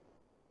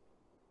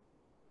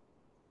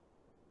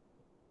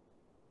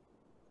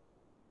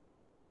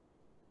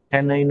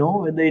 Can I know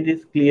whether it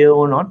is clear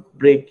or not?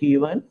 Break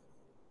even.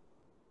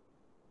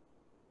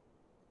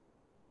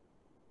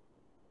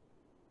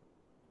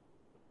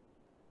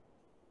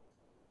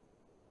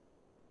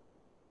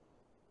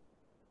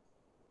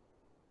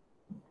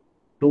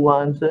 Two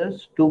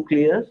answers, two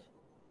clears.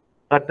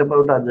 What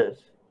about others?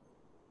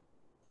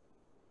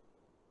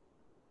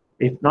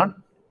 If not,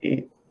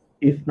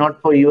 if not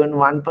for even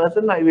one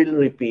person, I will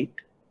repeat.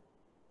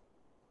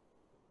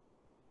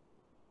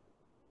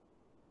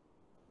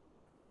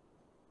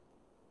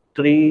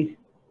 Three.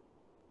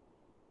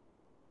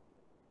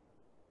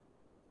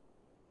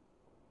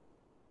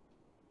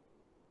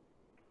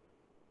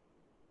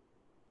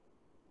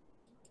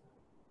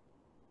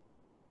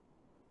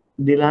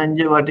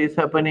 Dilanja, what is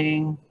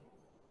happening?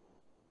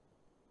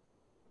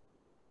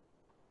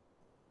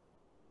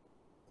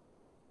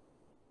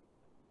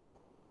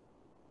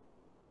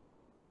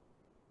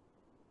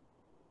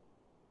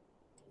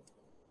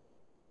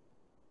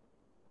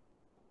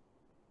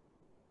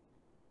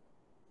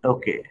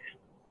 Okay,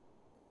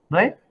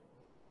 right?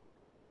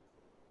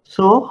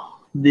 So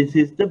this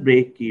is the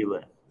break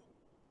even.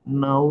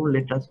 Now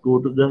let us go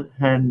to the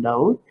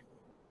handout.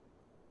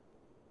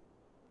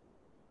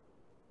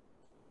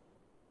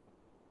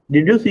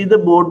 Did you see the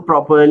board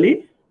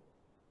properly?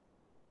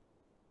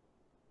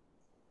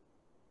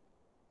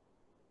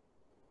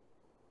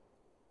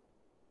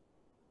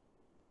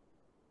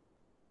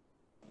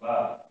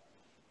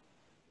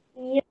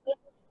 Yes.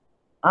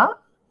 Huh?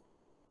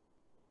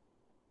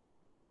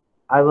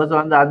 I was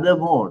on the other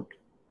mode.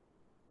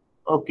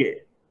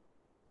 Okay.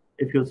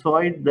 If you saw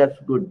it, that's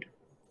good.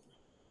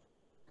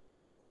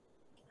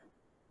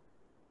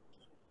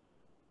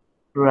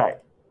 Right.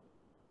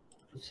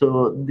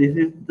 So this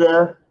is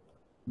the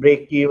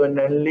break-even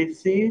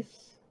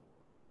analysis.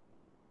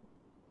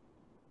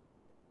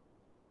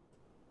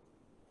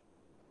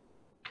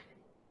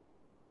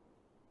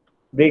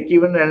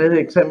 Break-even analysis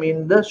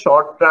examines the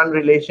short-run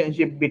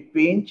relationship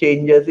between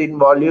changes in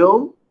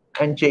volume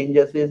and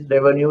changes in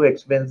revenue,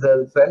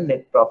 expenses, and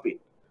net profit.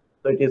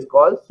 So it is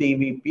called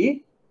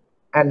CVP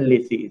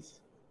analysis.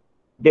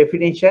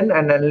 Definition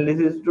and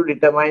analysis to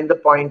determine the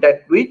point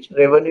at which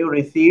revenue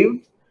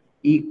received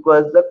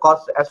equals the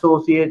cost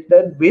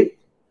associated with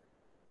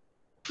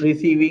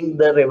receiving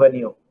the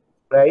revenue,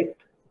 right?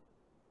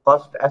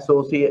 Cost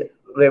associate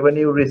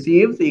revenue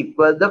receives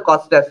equals the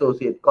cost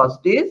associate.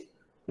 Cost is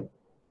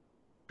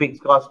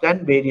fixed cost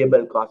and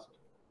variable cost.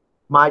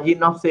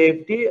 Margin of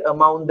safety,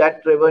 amount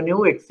that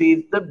revenue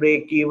exceeds the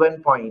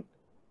break-even point.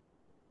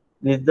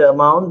 This is the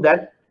amount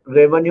that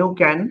revenue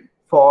can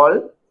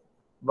fall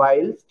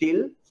while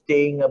still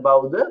staying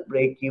above the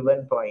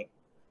break-even point.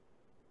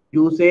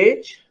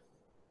 Usage,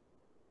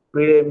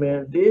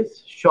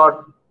 priorities,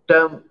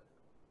 short-term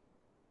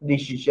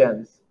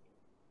decisions.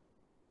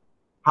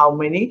 How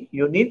many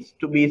units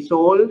to be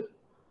sold?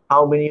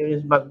 How many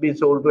units must be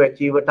sold to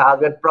achieve a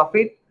target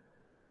profit?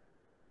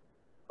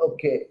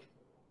 Okay,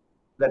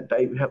 that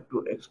I have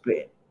to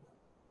explain.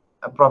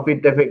 A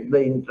profit affect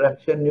the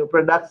introduction new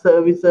product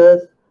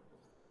services.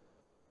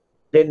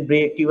 Then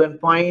break-even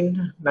point,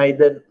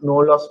 neither no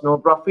loss, no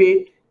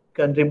profit.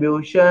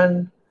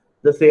 Contribution,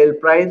 the sale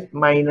price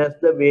minus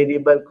the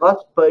variable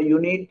cost per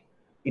unit.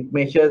 It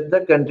measures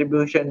the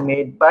contribution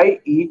made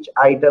by each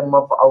item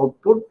of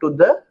output to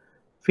the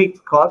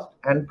fixed cost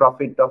and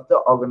profit of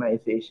the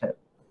organization.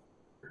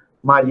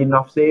 Margin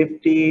of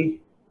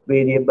safety,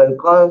 variable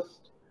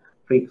cost,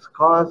 fixed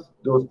cost,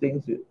 those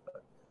things.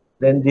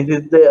 Then this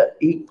is the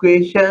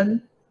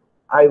equation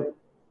I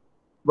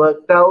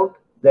worked out.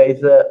 There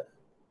is a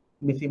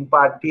missing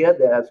part here.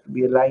 There has to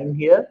be a line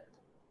here,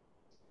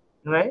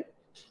 right?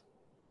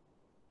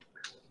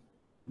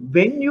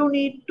 When you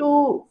need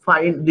to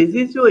find, this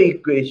is your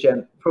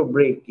equation for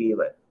break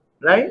even,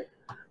 right?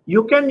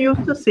 You can use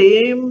the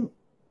same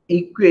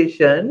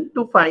equation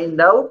to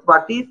find out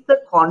what is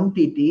the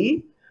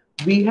quantity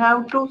we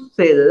have to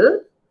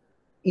sell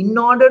in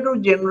order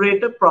to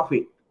generate a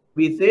profit.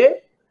 We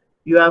say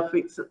you have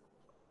fixed.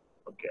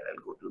 Okay,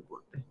 I'll go to both.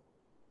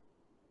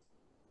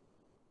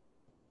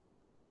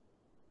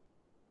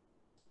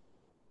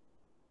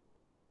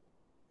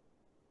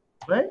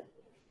 Right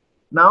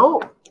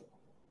now,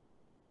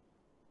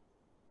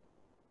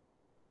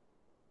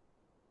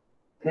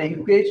 the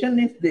equation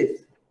is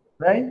this,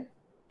 right?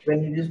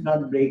 When it is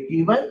not break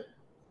even,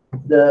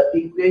 the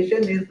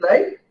equation is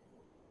like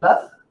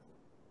plus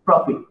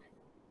profit,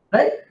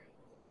 right?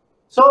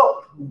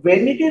 So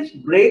when it is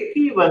break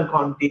even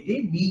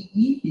quantity,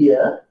 BE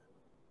here,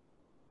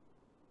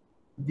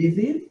 this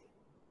is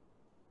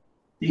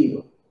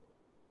 0,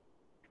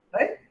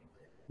 right?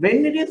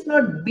 When it is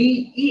not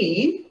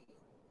BE,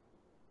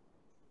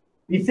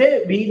 we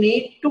say we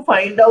need to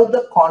find out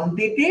the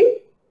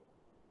quantity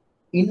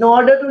in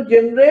order to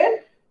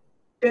generate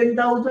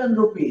 10,000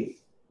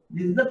 rupees.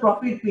 This is the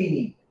profit we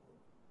need.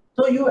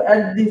 So you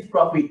add this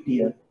profit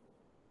here.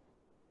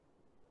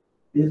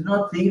 This is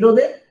not zero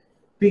then.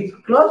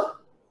 Fixed cost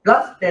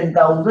plus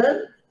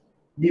 10,000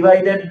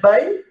 divided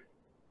by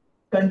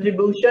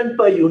contribution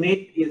per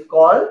unit is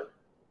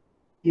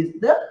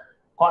the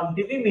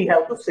quantity we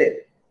have to sell.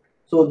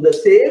 So the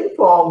same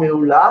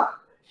formula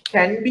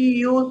can be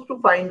used to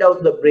find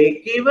out the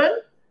break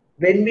even.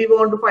 When we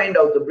want to find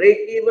out the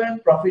break even,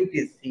 profit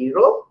is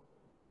zero.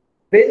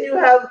 When you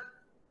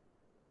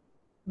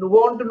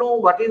want to know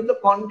what is the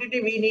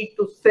quantity we need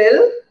to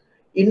sell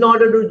in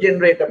order to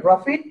generate a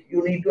profit,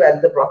 you need to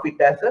add the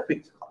profit as a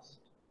fixed cost,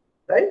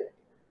 right?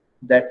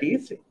 That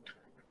is it.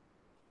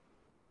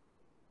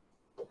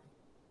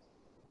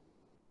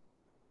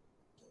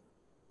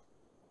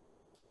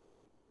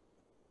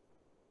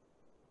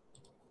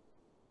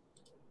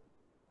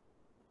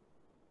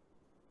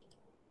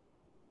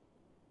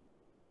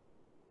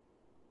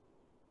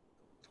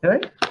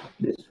 Right?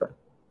 This one.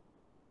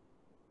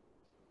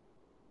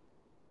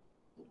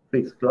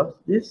 Fixed cost.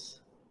 This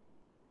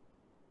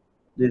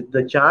is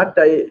the chart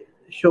I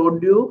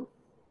showed you.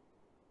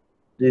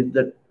 This is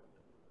the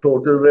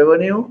total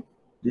revenue.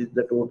 This is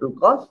the total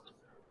cost.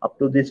 Up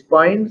to this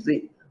point,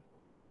 the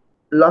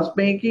loss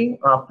making.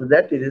 After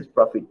that, it is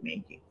profit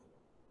making.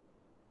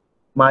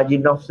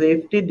 Margin of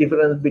safety,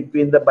 difference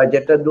between the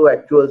budgeted to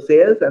actual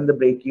sales and the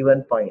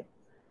break-even point,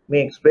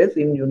 may express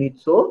in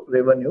units or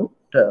revenue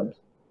terms.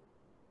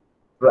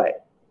 Right.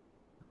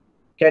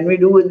 Can we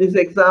do this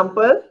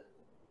example?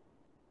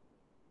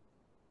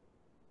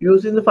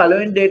 Using the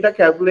following data,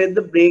 calculate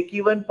the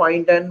break-even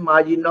point and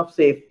margin of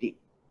safety.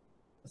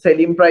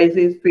 Selling price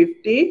is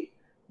 50,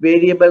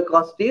 variable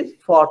cost is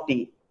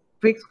 40,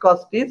 fixed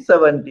cost is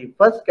 70.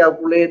 First,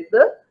 calculate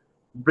the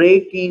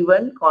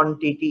break-even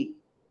quantity,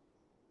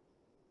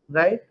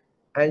 right?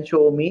 And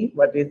show me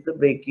what is the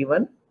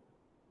break-even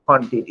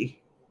quantity.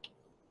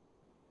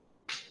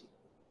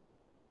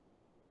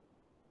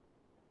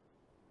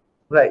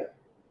 Right.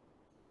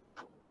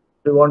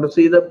 Do you want to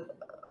see the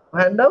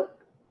handout?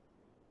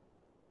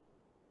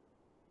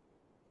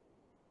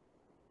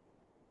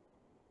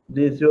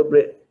 This is your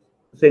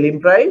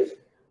selling price,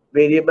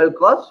 variable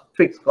cost,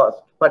 fixed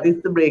cost. What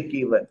is the break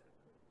even?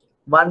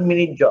 1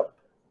 minute job.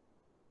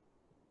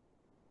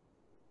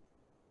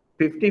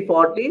 50,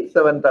 40,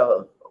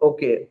 7,000.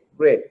 Okay,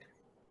 great.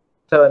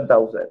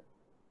 7,000.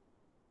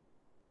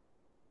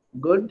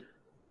 Good.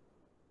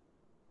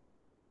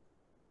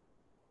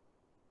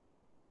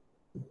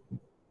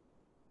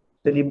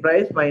 Selling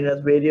price minus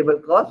variable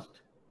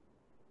cost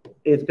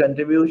is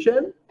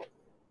contribution.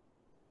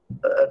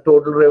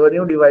 Total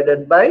revenue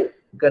divided by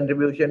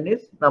contribution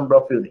is number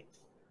of units.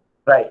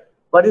 Right.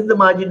 What is the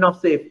margin of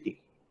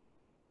safety?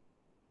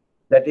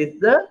 That is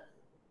the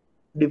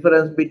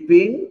difference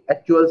between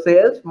actual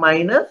sales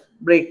minus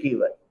break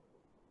even.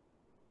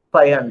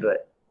 500.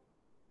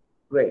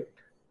 Great.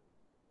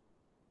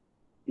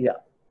 Yeah.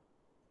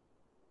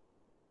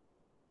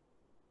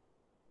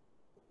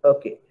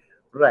 Okay.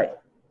 Right.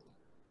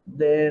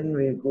 Then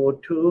we go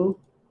to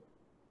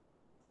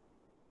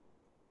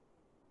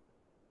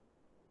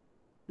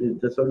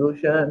the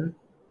solution.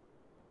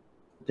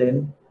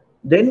 Then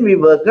we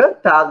work a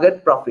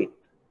target profit.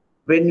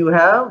 When you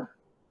have,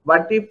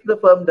 what if the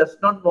firm does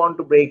not want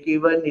to break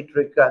even, it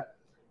requires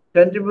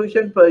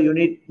contribution per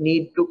unit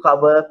need to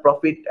cover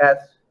profit as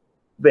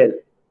well.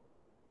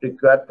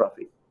 Required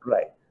profit,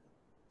 right?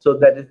 So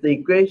that is the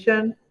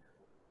equation.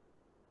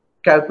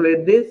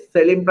 Calculate this.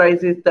 Selling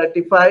price is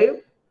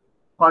 35.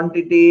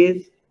 Quantity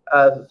is,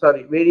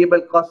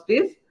 variable cost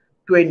is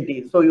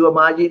 20. So your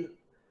margin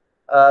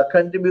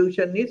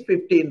contribution is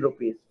 15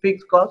 rupees.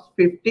 Fixed cost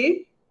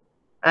 50.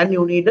 And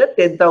you need a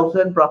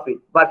 10,000 profit.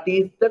 What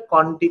is the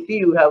quantity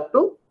you have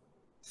to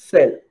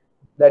sell?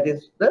 That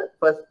is the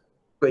first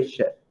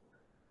question.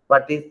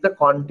 What is the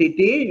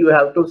quantity you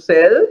have to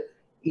sell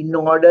in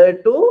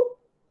order to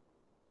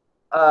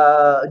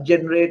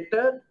generate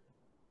a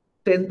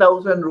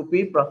 10,000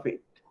 rupee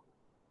profit?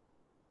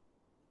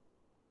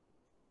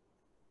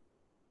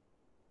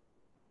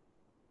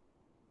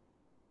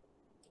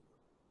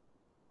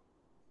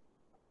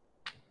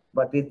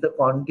 What is the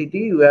quantity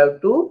you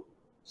have to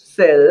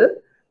sell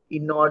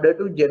in order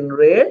to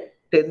generate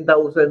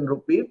 10,000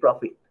 rupee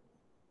profit?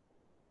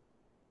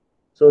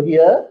 So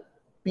here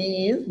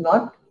P is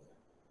not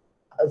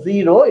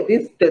 0, it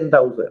is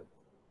 10,000.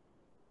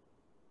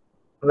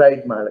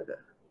 Right, Malaka?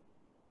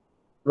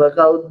 Work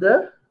out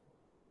the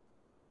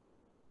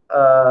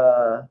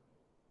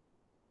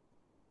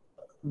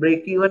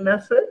break even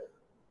as well.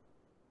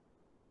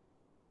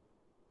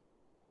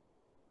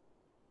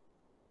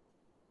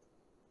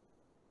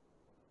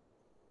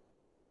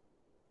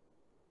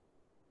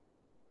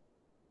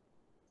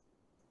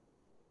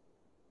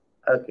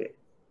 Okay.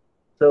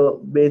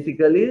 So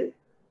basically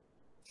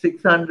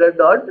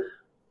 600 odd.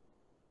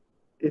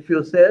 If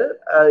you sell,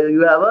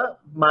 you have a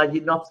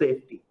margin of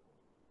safety.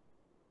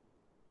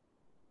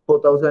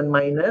 4,000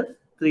 minus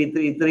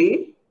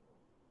 333.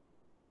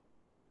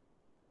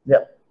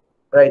 Yeah,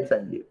 right,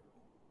 Sanjeev.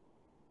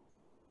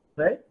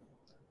 Right.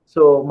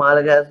 So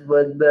Malak has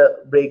worked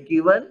the break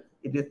even.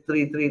 It is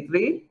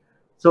 333.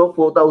 So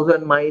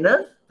 4,000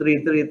 minus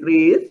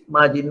 333 is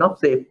margin of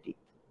safety.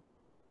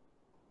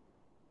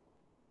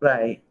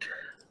 Right.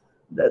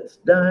 That's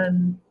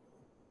done.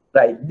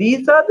 Right.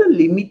 These are the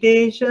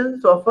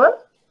limitations of a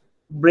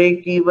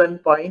break-even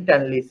point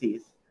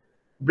analysis.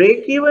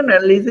 Break-even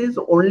analysis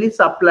only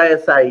supplier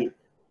side.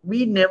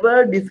 We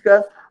never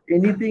discuss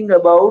anything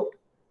about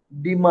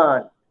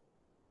demand.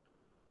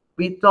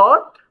 We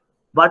thought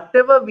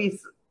whatever we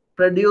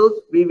produce,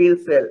 we will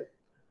sell.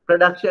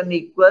 Production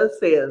equals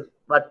sales.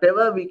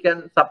 Whatever we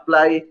can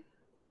supply,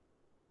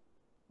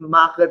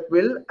 market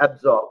will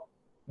absorb.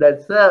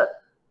 That's not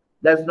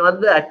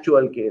the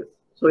actual case.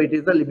 So it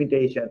is a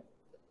limitation.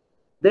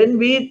 Then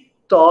we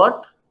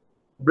thought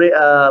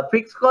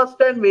fixed cost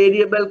and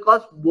variable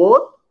cost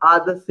both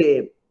are the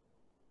same.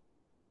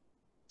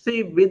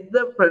 See, with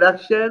the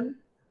production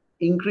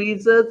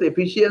increases,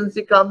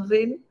 efficiency comes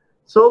in.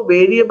 So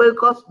variable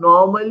cost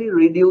normally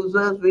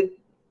reduces with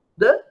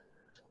the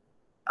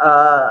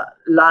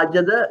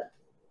larger the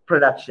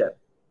production.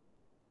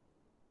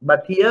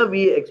 But here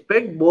we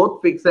expect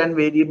both fixed and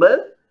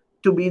variable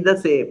to be the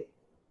same.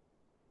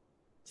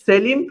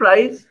 Selling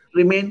price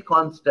remain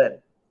constant.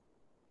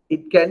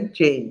 It can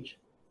change.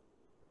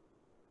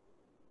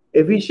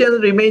 Efficiency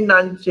remain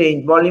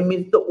unchanged. Volume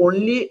is the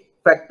only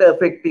factor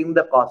affecting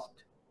the cost.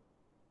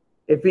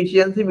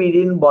 Efficiency we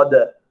didn't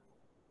bother.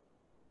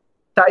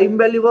 Time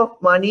value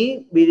of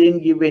money we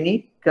didn't give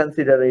any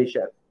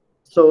consideration.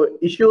 So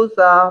issues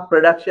are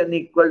production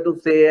equal to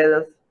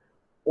sales.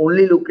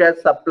 Only look at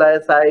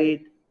supplier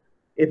side.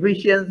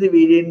 Efficiency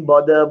we didn't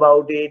bother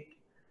about it.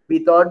 We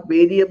thought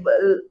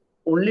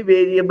only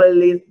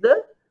variable is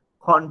the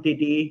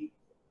quantity.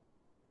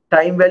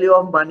 Time value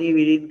of money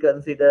we didn't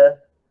consider,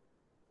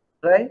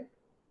 right?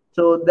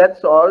 So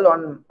that's all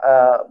on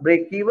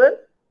break even.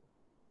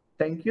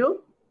 Thank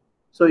you.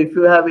 So if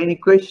you have any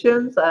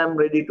questions, I am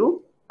ready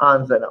to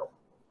answer now.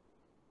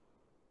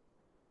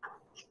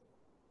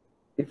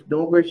 If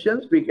no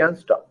questions, we can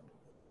stop.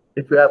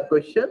 If you have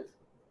questions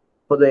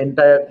for the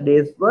entire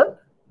day's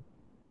work,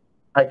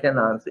 I can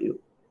answer you.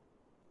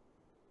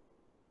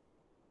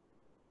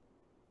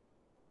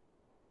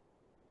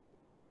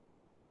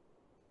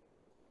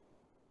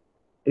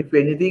 If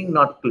anything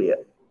not clear.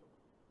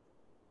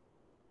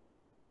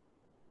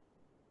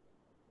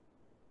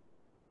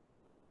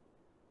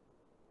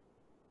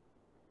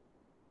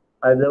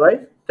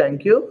 Otherwise,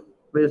 thank you.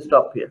 We'll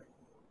stop here.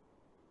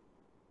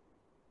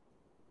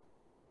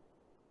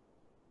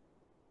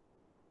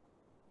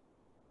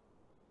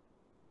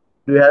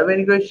 Do you have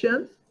any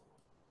questions?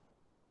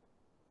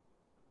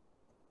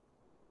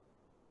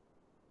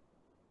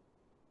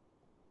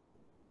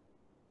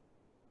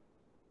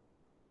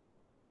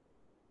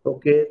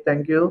 Okay,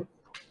 thank you.